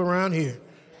these people around here.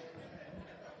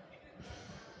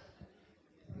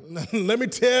 Let me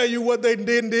tell you what they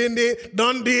did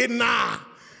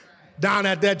down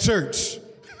at that church.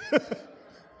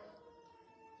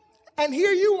 And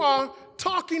here you are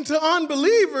talking to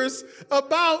unbelievers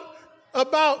about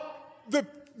the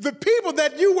people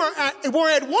that you were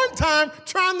at one time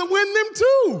trying to win them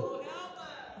too.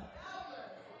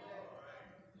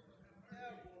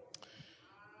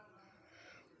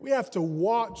 We have to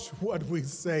watch what we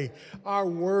say. Our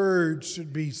words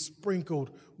should be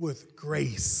sprinkled with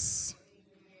grace,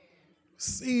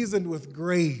 seasoned with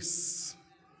grace.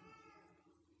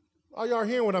 Are y'all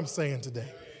hearing what I'm saying today?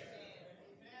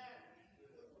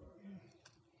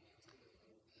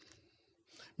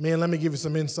 Man, let me give you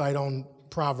some insight on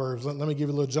Proverbs. Let me give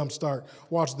you a little jump start.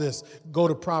 Watch this. Go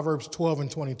to Proverbs 12 and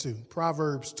 22.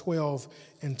 Proverbs 12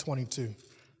 and 22.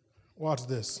 Watch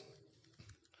this.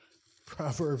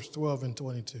 Proverbs 12 and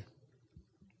 22.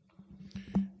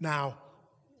 Now,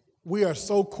 we are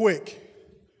so quick,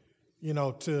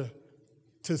 to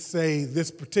say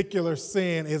this particular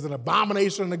sin is an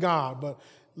abomination to God, but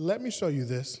let me show you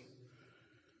this.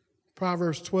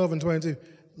 Proverbs 12 and 22.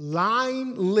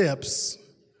 Lying lips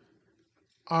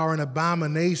are an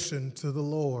abomination to the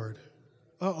Lord.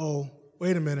 Uh-oh,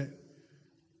 wait a minute.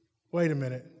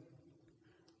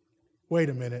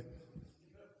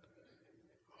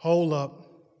 Hold up.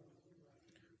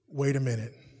 Wait a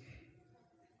minute.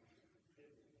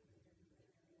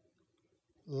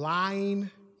 Lying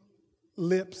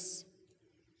lips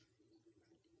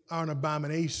are an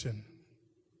abomination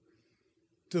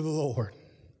to the Lord,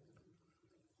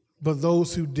 but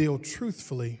those who deal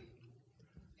truthfully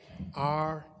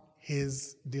are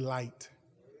his delight.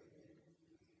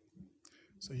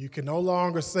 So you can no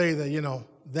longer say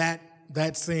that,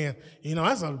 that sin,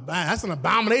 that's an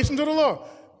abomination to the Lord.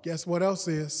 Guess what else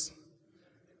is?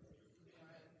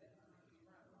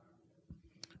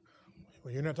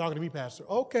 Well, you're not talking to me, Pastor.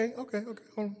 Okay. Hold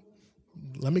on.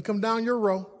 Let me come down your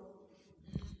row.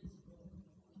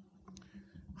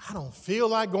 I don't feel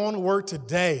like going to work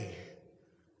today.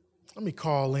 Let me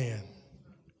call in.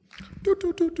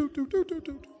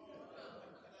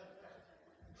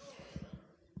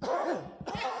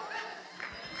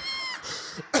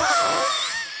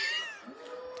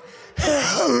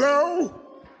 Hello?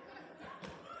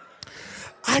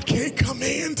 I can't come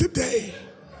in today.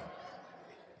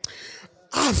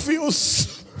 I feel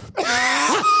so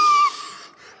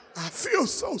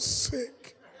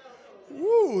sick.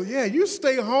 Ooh, yeah, you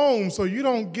stay home so you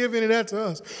don't give any of that to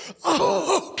us.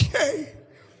 Oh, okay.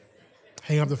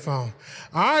 Hang up the phone.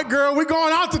 All right, girl, we're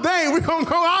going out today. We're going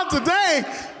to go out today.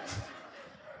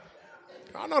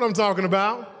 I know what I'm talking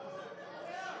about.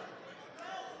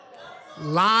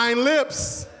 Lying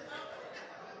lips.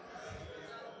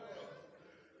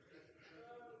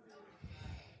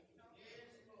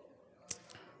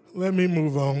 Let me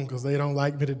move on because they don't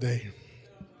like me today.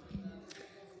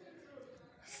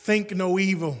 Think no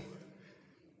evil.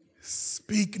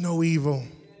 Speak no evil.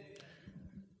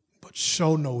 But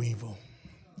show no evil.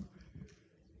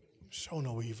 Show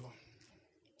no evil.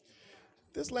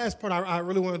 This last part I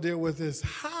really want to deal with is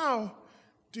how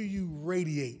do you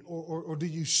radiate or do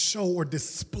you show or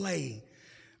display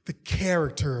the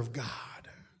character of God?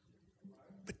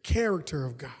 The character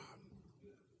of God.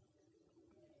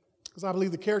 Because I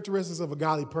believe the characteristics of a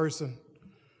godly person,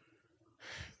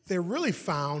 they're really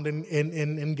found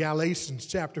in Galatians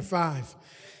chapter 5.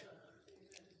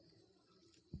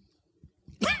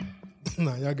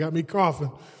 Now, y'all got me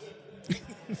coughing.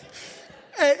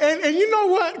 and you know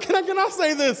what? Can I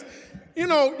say this?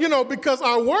 Because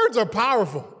our words are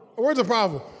powerful. Our words are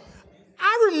powerful.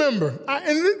 I remember,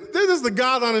 and this is the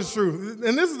God's honest truth,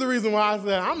 and this is the reason why I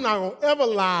said I'm not going to ever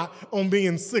lie on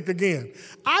being sick again.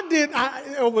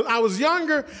 I was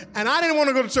younger, and I didn't want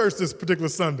to go to church this particular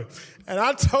Sunday. And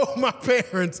I told my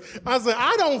parents, I said,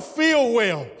 I don't feel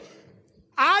well.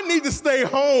 I need to stay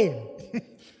home.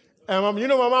 And my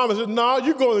mama said, no,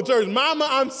 you going to church. Mama,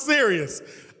 I'm serious.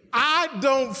 I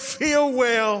don't feel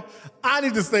well. I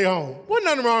need to stay home. Wasn't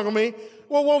nothing wrong with me.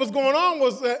 Well, what was going on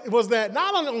was that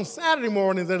not only on Saturday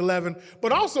mornings at 11,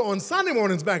 but also on Sunday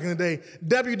mornings back in the day,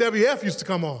 WWF used to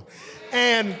come on.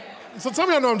 And so some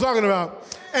of y'all know what I'm talking about.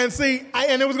 And see,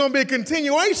 and it was going to be a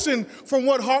continuation from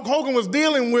what Hulk Hogan was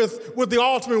dealing with the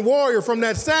Ultimate Warrior from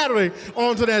that Saturday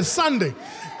on to that Sunday.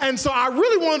 And so I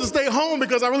really wanted to stay home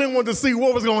because I really wanted to see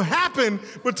what was going to happen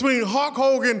between Hulk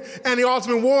Hogan and the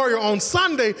Ultimate Warrior on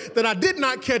Sunday, that I did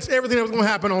not catch everything that was going to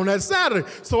happen on that Saturday.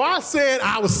 So I said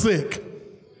I was sick.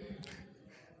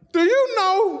 Do you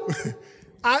know,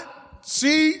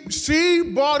 she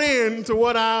bought into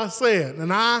what I said,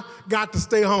 and I got to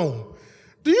stay home.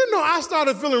 Do you know I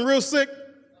started feeling real sick?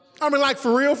 I mean, like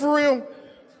for real.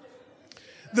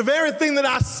 The very thing that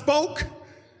I spoke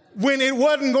when it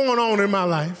wasn't going on in my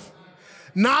life,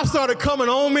 now started coming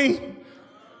on me.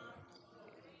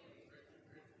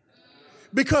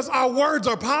 Because our words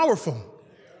are powerful.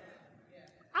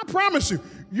 I promise you,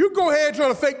 you go ahead and try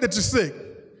to fake that you're sick.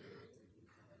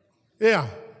 Yeah,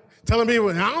 telling people,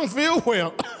 I don't feel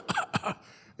well,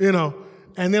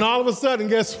 And then all of a sudden,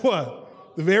 guess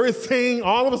what? The very thing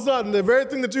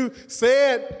that you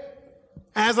said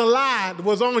as a lie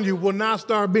was on you will now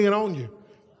start being on you.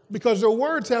 Because your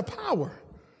words have power.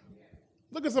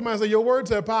 Look at somebody and say, your words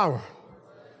have power.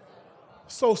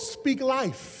 So speak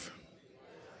life.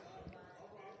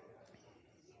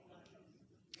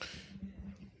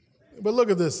 But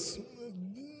look at this.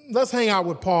 Let's hang out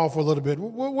with Paul for a little bit.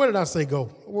 Where did I say go?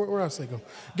 Where did I say go?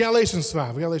 Galatians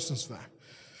 5.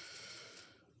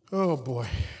 Oh, boy.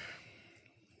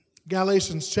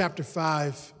 Galatians chapter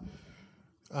 5.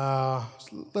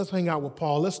 Let's hang out with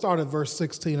Paul. Let's start at verse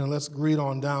 16 and let's read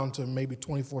on down to maybe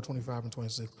 24, 25, and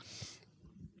 26.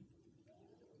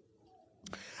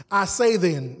 I say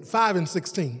then, 5 and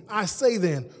 16, I say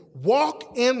then,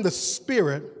 walk in the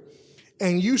Spirit,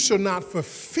 and you shall not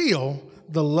fulfill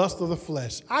the lust of the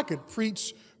flesh. I could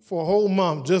preach for a whole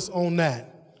month just on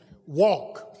that.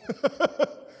 Walk.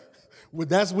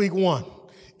 That's week 1.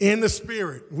 In the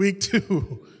Spirit, week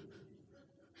 2.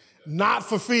 Not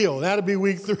fulfill, that'll be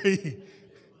week 3.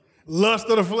 Lust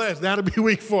of the flesh, that'll be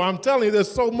week 4. I'm telling you,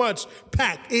 there's so much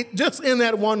packed just in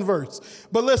that one verse.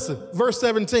 But listen, verse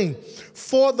 17.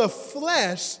 For the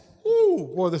flesh,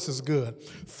 boy, this is good.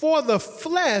 For the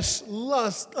flesh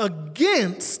lusts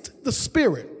against the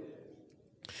Spirit,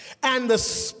 and the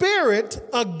Spirit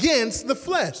against the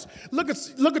flesh. Look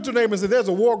at your neighbor and say, there's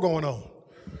a war going on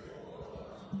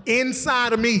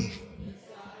inside of me.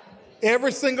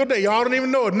 Every single day. Y'all don't even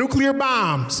know it. Nuclear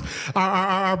bombs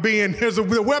are being,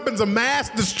 the weapons of mass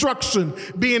destruction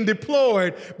being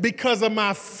deployed because of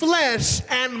my flesh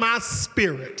and my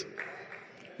spirit.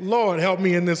 Lord, help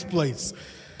me in this place.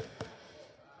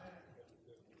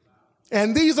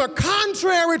 And these are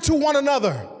contrary to one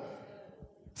another,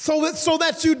 so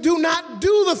that you do not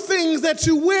do the things that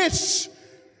you wish.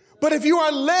 But if you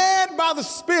are led by the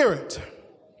Spirit,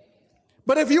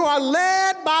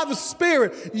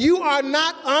 you are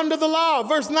not under the law.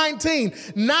 Verse 19,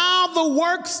 now the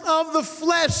works of the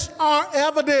flesh are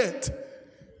evident,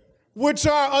 which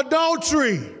are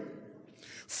adultery,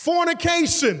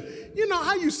 fornication. You know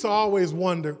how you used to always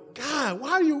wonder, God,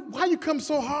 why you come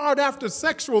so hard after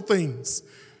sexual things?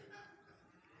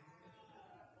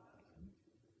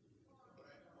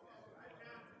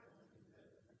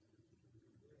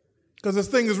 Because this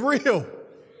thing is real.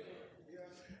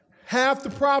 Half the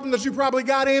problem that you probably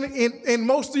got in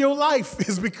most of your life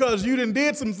is because you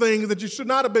did some things that you should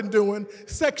not have been doing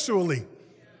sexually.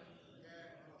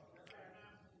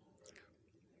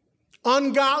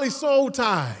 Ungodly soul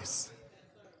ties.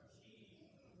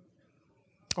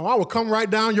 Oh, I will come right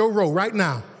down your road right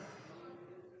now.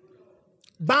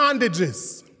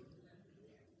 Bondages.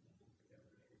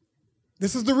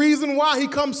 This is the reason why he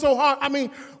comes so hard. I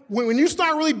mean, when you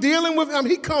start really dealing with him,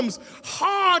 he comes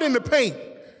hard in the paint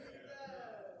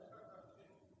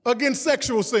against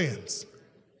sexual sins.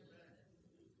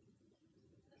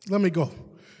 Let me go.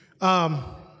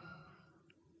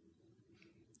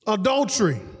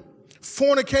 Adultery,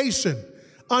 fornication,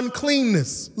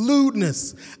 uncleanness,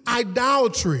 lewdness,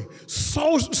 idolatry,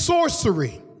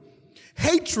 sorcery,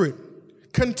 hatred,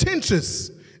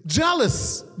 contentious,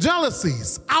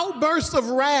 jealousies, outbursts of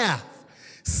wrath,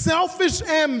 selfish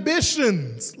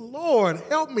ambitions. Lord,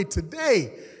 help me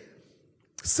today.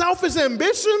 Selfish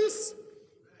ambitions?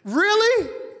 Really?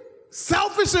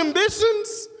 Selfish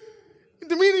ambitions?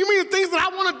 You mean the things that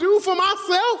I want to do for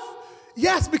myself?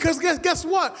 Yes, because guess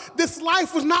what? This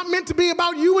life was not meant to be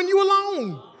about you and you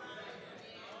alone.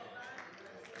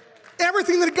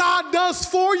 Everything that God does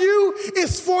for you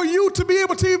is for you to be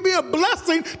able to be a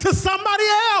blessing to somebody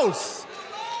else.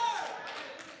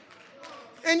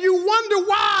 And you wonder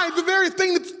why the very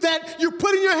thing that you're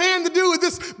putting your hand to do,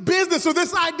 this business or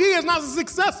this idea is not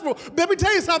successful. But let me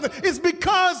tell you something. It's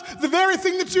because the very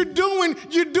thing that you're doing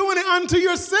it unto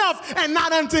yourself and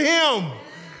not unto Him.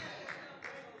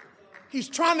 He's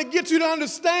trying to get you to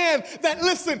understand that,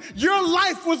 listen, your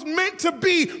life was meant to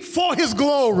be for His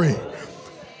glory.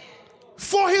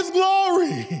 For His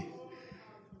glory.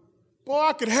 Boy,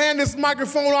 I could hand this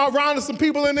microphone all around to some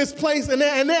people in this place, and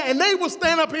they will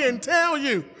stand up here and tell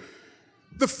you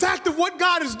the fact of what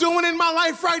God is doing in my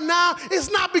life right now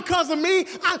is not because of me.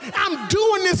 I'm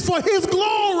doing this for His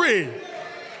glory.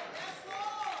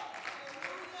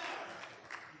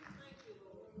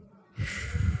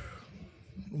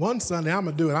 One Sunday, I'm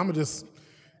going to do it. I'm going to just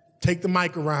take the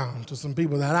mic around to some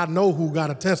people that I know who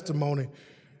got a testimony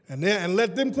and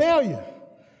let them tell you.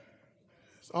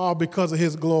 It's all because of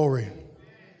His glory.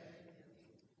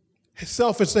 His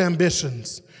selfish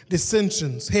ambitions,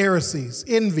 dissensions, heresies,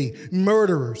 envy,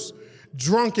 murderers,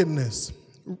 drunkenness,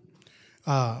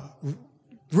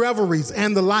 revelries,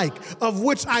 and the like, of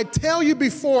which I tell you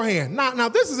beforehand. Now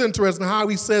this is interesting how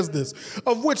he says this.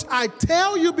 Of which I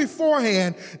tell you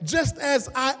beforehand, just as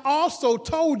I also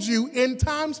told you in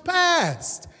times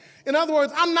past. In other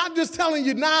words, I'm not just telling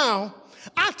you now,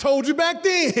 I told you back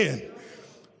then.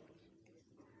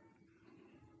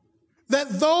 That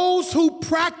those who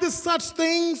practice such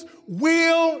things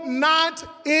will not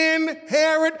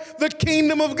inherit the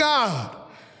kingdom of God.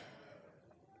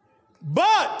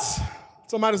 But,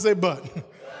 somebody say but.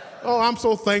 Oh, I'm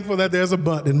so thankful that there's a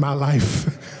but in my life.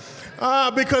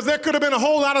 Because there could have been a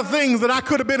whole lot of things that I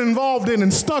could have been involved in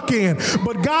and stuck in.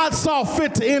 But God saw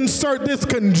fit to insert this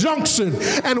conjunction.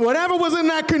 And whatever was in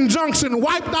that conjunction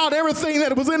wiped out everything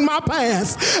that was in my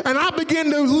past. And I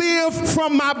began to live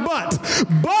from my but.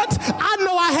 But I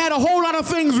know I had a whole lot of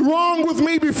things wrong with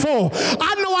me before.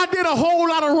 I know I did a whole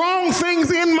lot of wrong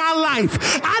things in my life.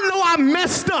 I know I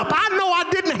messed up. I know I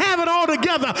didn't have it all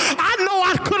together. I know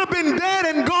I could have been dead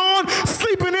and gone,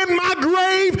 sleeping in my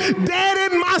grave,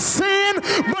 dead in my sin.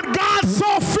 But God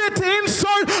saw fit to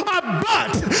insert a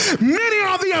but. Many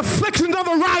are the afflictions of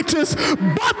the righteous, but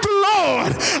the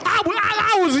Lord.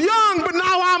 I was young, but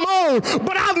now I'm old.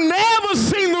 But I've never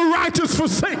seen the righteous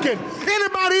forsaken.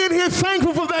 Anybody in here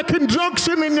thankful for that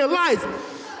conjunction in your life?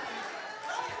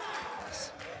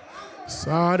 So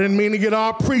I didn't mean to get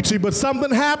all preachy, but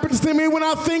something happens to me when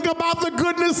I think about the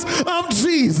goodness of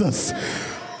Jesus.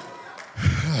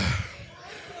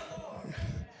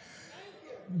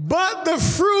 But the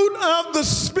fruit of the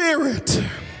Spirit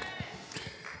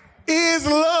is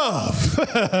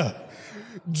love,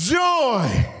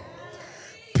 joy,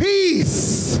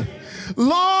 peace,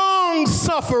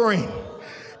 long-suffering,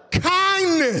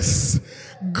 kindness,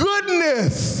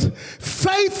 goodness,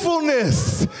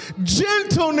 faithfulness,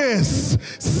 gentleness,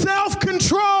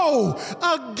 self-control.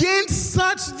 Against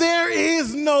such there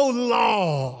is no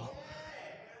law.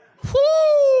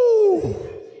 Whoo!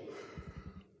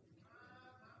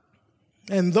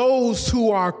 And those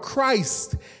who are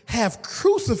Christ have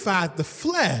crucified the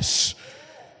flesh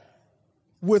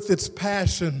with its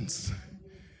passions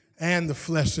and the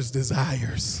flesh's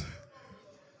desires.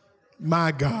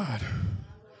 My God.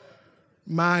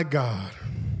 My God.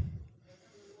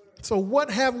 So what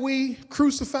have we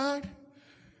crucified?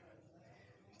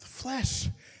 The flesh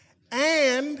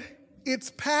and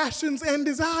its passions and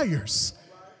desires.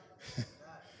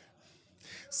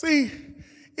 See,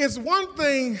 it's one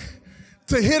thing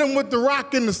to hit him with the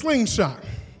rock and the slingshot.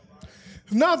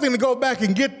 It's nothing to go back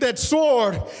and get that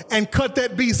sword and cut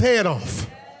that beast's head off.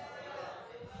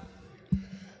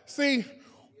 See,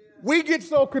 we get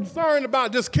so concerned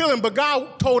about just killing, but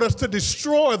God told us to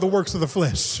destroy the works of the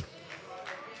flesh.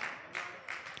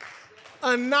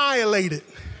 Annihilate it.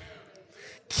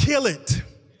 Kill it.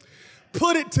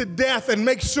 Put it to death and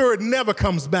make sure it never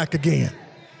comes back again.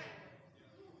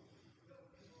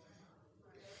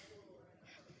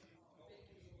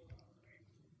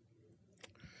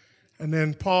 And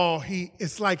then Paul,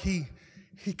 it's like he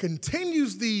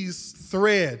continues these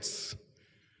threads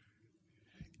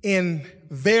in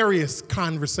various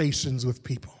conversations with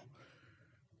people.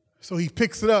 So he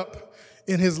picks it up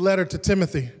in his letter to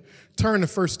Timothy. Turn to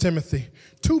 1 Timothy.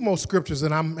 Two more scriptures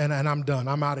and I'm done.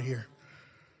 I'm out of here.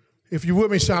 If you're with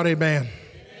me, shout amen. Amen.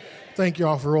 Thank you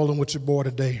all for rolling with your boy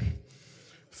today.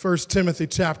 1 Timothy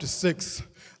chapter 6.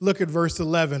 Look at verse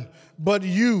 11. But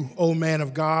you, O man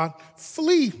of God,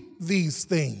 flee these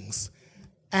things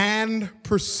and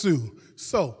pursue.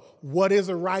 So, what is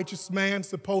a righteous man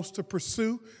supposed to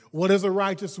pursue? What is a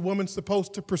righteous woman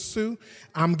supposed to pursue?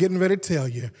 I'm getting ready to tell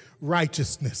you.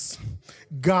 Righteousness,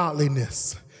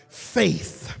 godliness,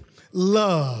 faith,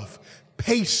 love,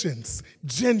 patience,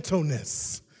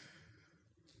 gentleness.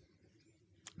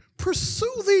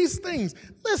 Pursue these things.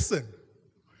 Listen,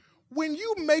 when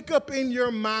you make up in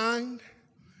your mind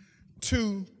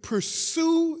to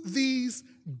pursue these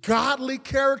godly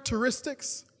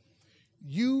characteristics,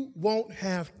 you won't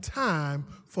have time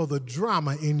for the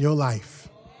drama in your life.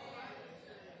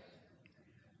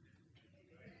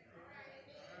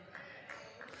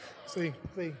 See.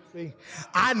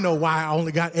 I know why I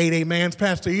only got 8 amens,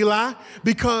 Pastor Eli,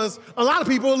 because a lot of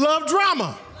people love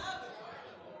drama.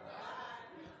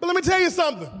 But let me tell you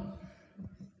something.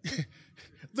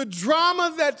 The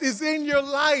drama that is in your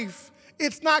life,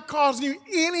 it's not causing you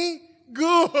any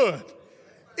good.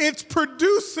 It's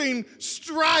producing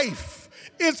strife.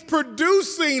 It's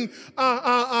producing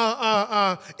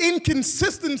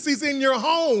inconsistencies in your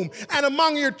home and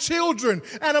among your children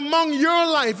and among your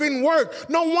life in work.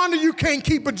 No wonder you can't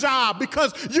keep a job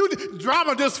because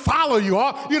drama just follow you.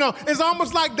 It's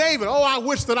almost like David. Oh, I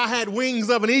wish that I had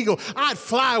wings of an eagle. I'd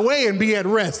fly away and be at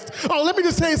rest. Oh, let me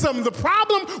just tell you something. The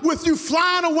problem with you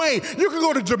flying away, you can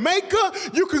go to Jamaica,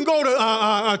 you can go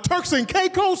to Turks and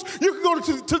Caicos, you can go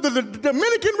to the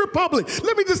Dominican Republic.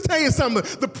 Let me just tell you something.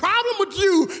 The problem with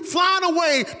you flying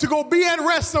away to go be at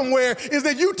rest somewhere is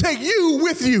that you take you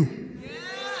with you.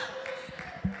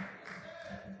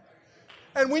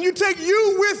 And when you take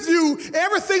you with you,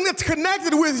 everything that's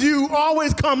connected with you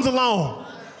always comes along.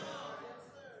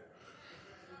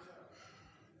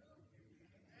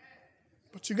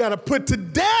 But you got to put to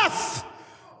death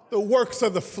the works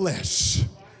of the flesh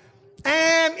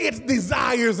and its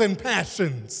desires and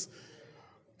passions.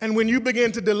 And when you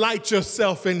begin to delight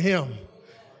yourself in him,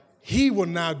 he will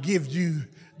now give you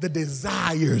the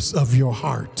desires of your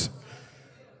heart.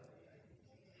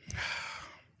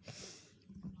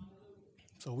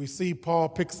 So we see Paul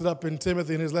picks it up in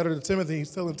Timothy, in his letter to Timothy.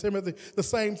 He's telling Timothy the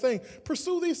same thing.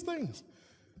 Pursue these things.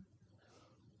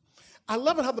 I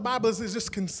love it how the Bible is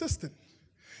just consistent.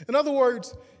 In other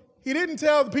words, he didn't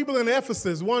tell the people in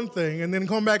Ephesus one thing and then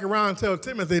come back around and tell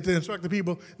Timothy to instruct the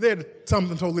people there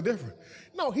something totally different.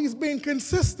 No, he's being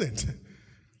consistent.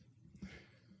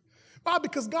 Why?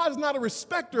 Because God is not a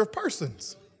respecter of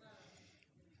persons.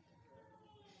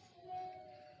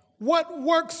 What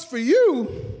works for you,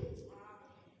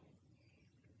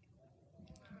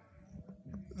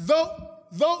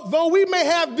 though we may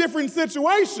have different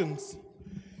situations,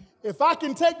 if I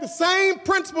can take the same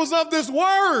principles of this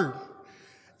word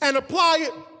and apply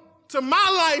it to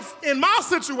my life in my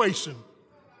situation,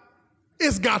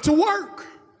 it's got to work.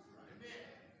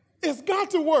 It's got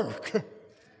to work.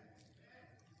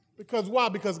 Because why?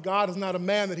 Because God is not a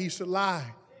man that he should lie,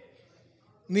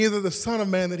 neither the son of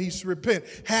man that he should repent.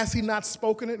 Has he not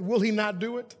spoken it? Will he not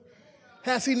do it?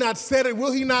 Has he not said it?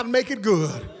 Will he not make it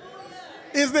good?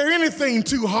 Is there anything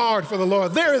too hard for the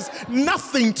Lord? There is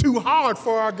nothing too hard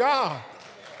for our God.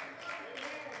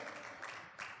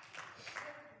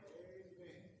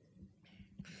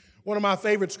 One of my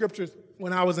favorite scriptures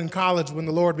when I was in college, when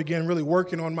the Lord began really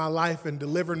working on my life and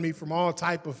delivering me from all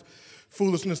type of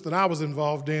foolishness that I was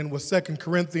involved in, was 2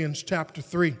 Corinthians chapter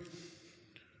 3.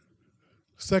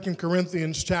 2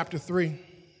 Corinthians chapter 3,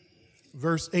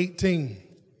 verse 18.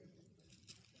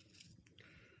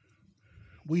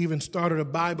 We even started a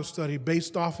Bible study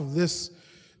based off of this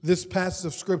passage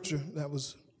of scripture that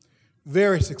was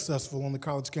very successful on the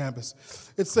college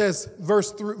campus. It says,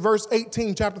 verse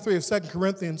 18, chapter 3 of 2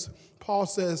 Corinthians, Paul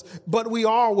says, "But we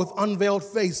all with unveiled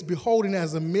face, beholding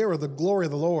as a mirror the glory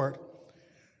of the Lord,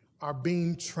 are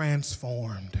being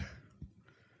transformed."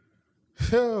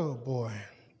 Oh boy.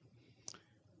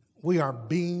 We are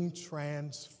being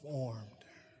transformed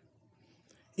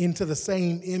into the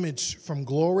same image from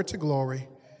glory to glory,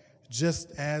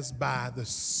 just as by the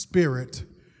Spirit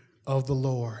of the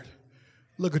Lord.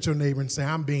 Look at your neighbor and say,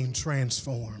 I'm being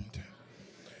transformed.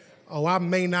 Oh, I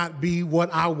may not be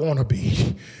what I want to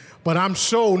be, but I'm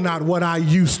sure not what I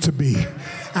used to be.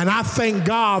 And I thank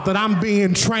God that I'm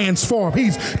being transformed.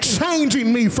 He's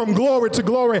changing me from glory to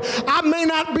glory. I may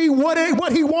not be what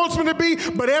he wants me to be,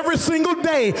 but every single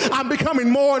day I'm becoming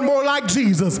more and more like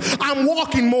Jesus. I'm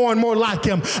walking more and more like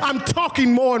him. I'm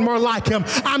talking more and more like him.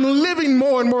 I'm living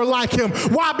more and more like him.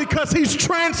 Why? Because he's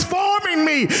transforming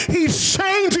me. He's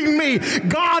changing me.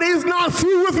 God is not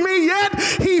through with me yet.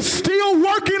 He's still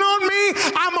working on me.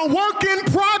 I'm a work in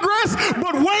progress,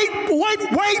 but wait 1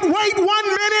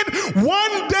 minute,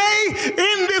 one day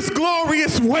in this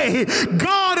glorious way,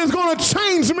 God is going to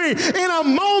change me in a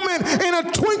moment, in a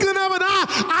twinkling of an eye.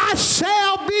 I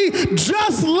shall be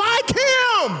just like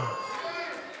him.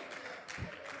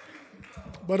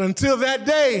 But until that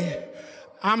day,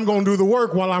 I'm going to do the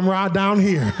work while I'm right down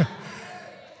here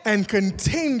and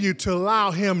continue to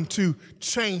allow him to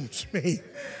change me,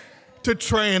 to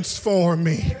transform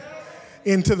me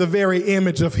into the very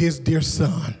image of his dear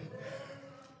son.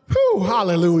 Whew,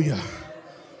 hallelujah.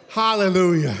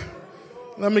 Hallelujah.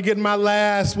 Let me get my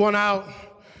last one out.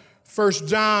 1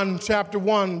 John chapter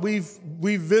 1.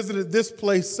 We've visited this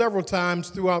place several times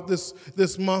throughout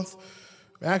this month.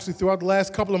 Actually, throughout the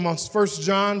last couple of months. 1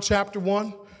 John chapter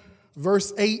 1,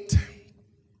 verse 8.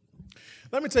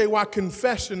 Let me tell you why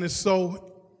confession is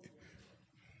so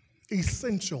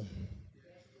essential.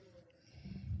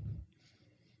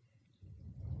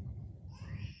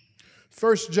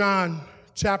 1 John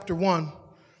chapter 1,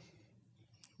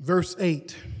 verse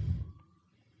 8.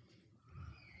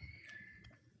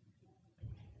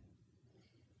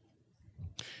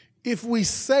 If we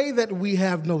say that we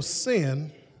have no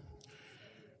sin,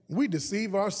 we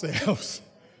deceive ourselves.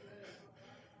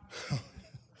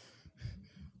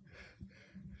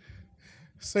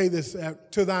 Say this,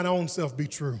 to thine own self be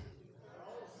true.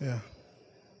 Yeah.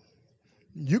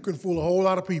 You can fool a whole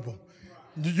lot of people.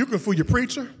 You can fool your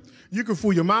preacher. You can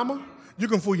fool your mama. You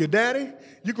can fool your daddy.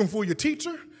 You can fool your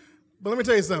teacher. But let me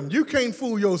tell you something. You can't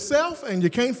fool yourself and you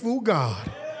can't fool God.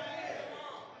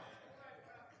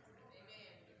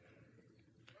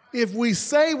 If we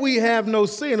say we have no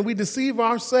sin, we deceive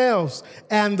ourselves,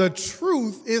 and the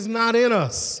truth is not in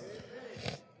us.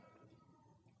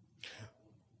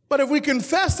 But if we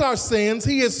confess our sins,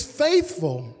 he is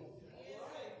faithful.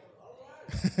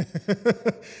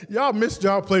 Y'all missed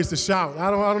y'all place to shout.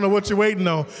 I don't know what you're waiting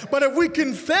on. But if we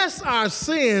confess our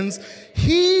sins,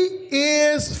 he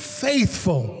is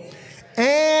faithful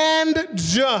and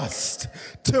just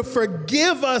to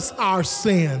forgive us our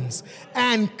sins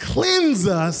and cleanse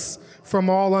us from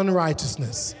all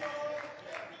unrighteousness.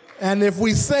 And if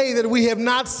we say that we have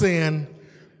not sinned,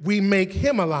 we make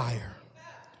him a liar,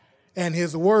 and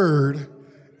his word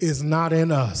is not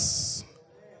in us.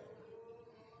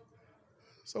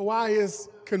 So why is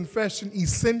confession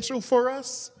essential for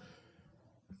us?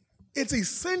 It's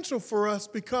essential for us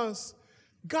because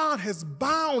God has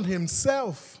bound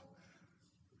himself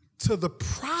to the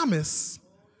promise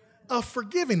of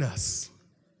forgiving us.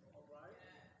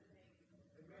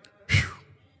 Whew.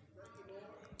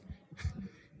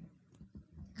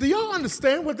 Do y'all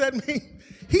understand what that means?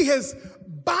 He has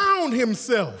bound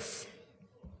himself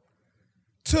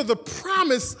to the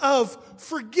promise of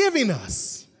forgiving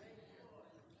us.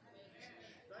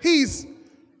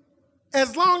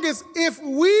 As long as if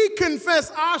we confess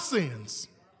our sins,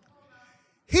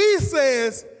 he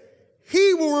says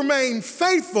he will remain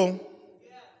faithful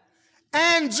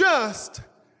and just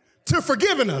to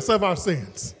forgiving us of our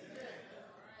sins.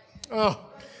 Oh.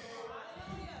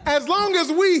 As long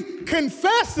as we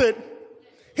confess it,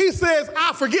 he says,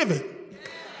 I forgive it.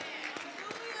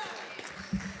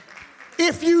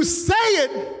 If you say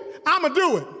it, I'm going to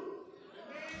do it.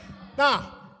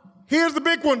 Now, here's the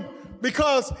big one,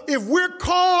 because if we're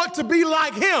called to be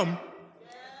like him,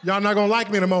 y'all not going to like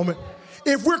me in a moment.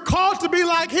 If we're called to be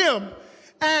like him,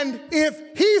 and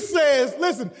if he says,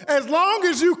 listen, as long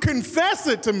as you confess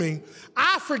it to me,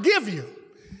 I forgive you,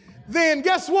 then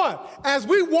guess what? As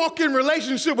we walk in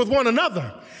relationship with one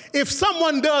another, if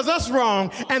someone does us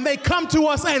wrong and they come to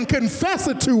us and confess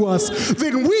it to us,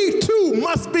 then we too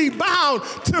must be bound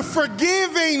to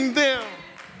forgiving them.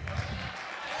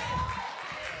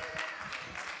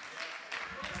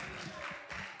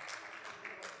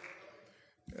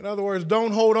 In other words,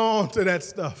 don't hold on to that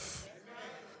stuff,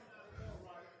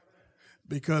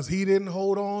 because he didn't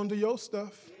hold on to your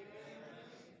stuff.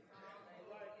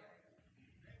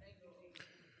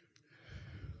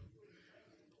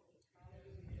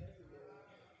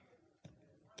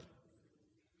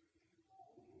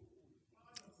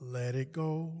 Let it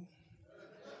go.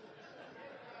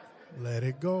 Let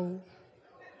it go.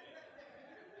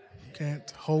 Can't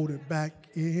hold it back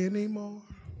anymore.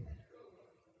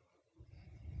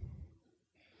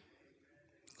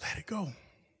 Let it go. I'm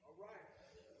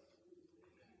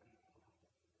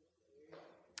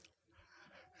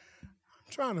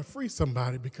trying to free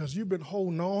somebody because you've been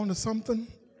holding on to something.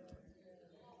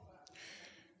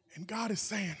 And God is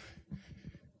saying,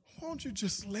 why don't you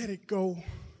just let it go?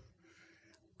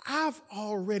 I've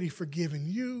already forgiven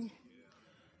you.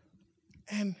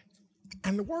 And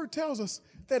the word tells us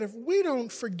that if we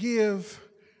don't forgive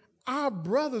our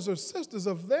brothers or sisters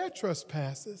of their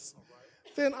trespasses,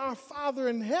 then our Father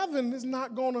in heaven is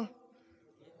not going to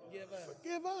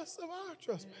forgive us of our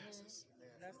trespasses.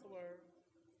 That's the word.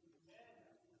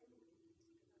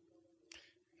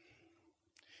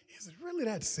 Is it really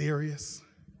that serious?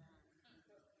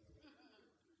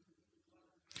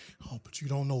 Oh, but you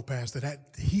don't know, Pastor,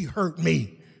 that he hurt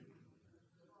me.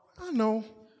 I know.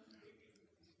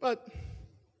 But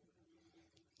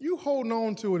you holding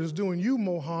on to it is doing you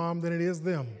more harm than it is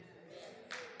them.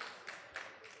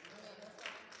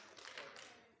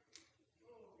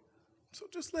 So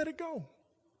just let it go.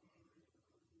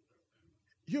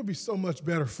 You'll be so much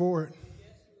better for it.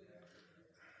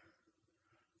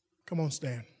 Come on,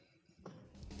 stand.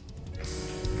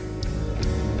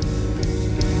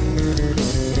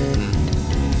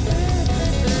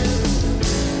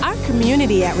 Our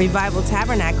community at Revival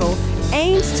Tabernacle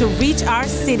aims to reach our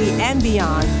city and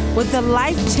beyond with the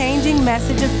life-changing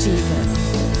message of Jesus.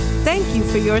 Thank you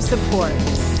for your support.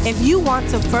 If you want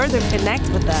to further connect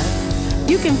with us,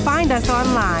 you can find us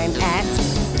online at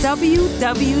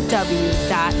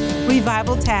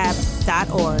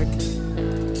www.revivaltab.org.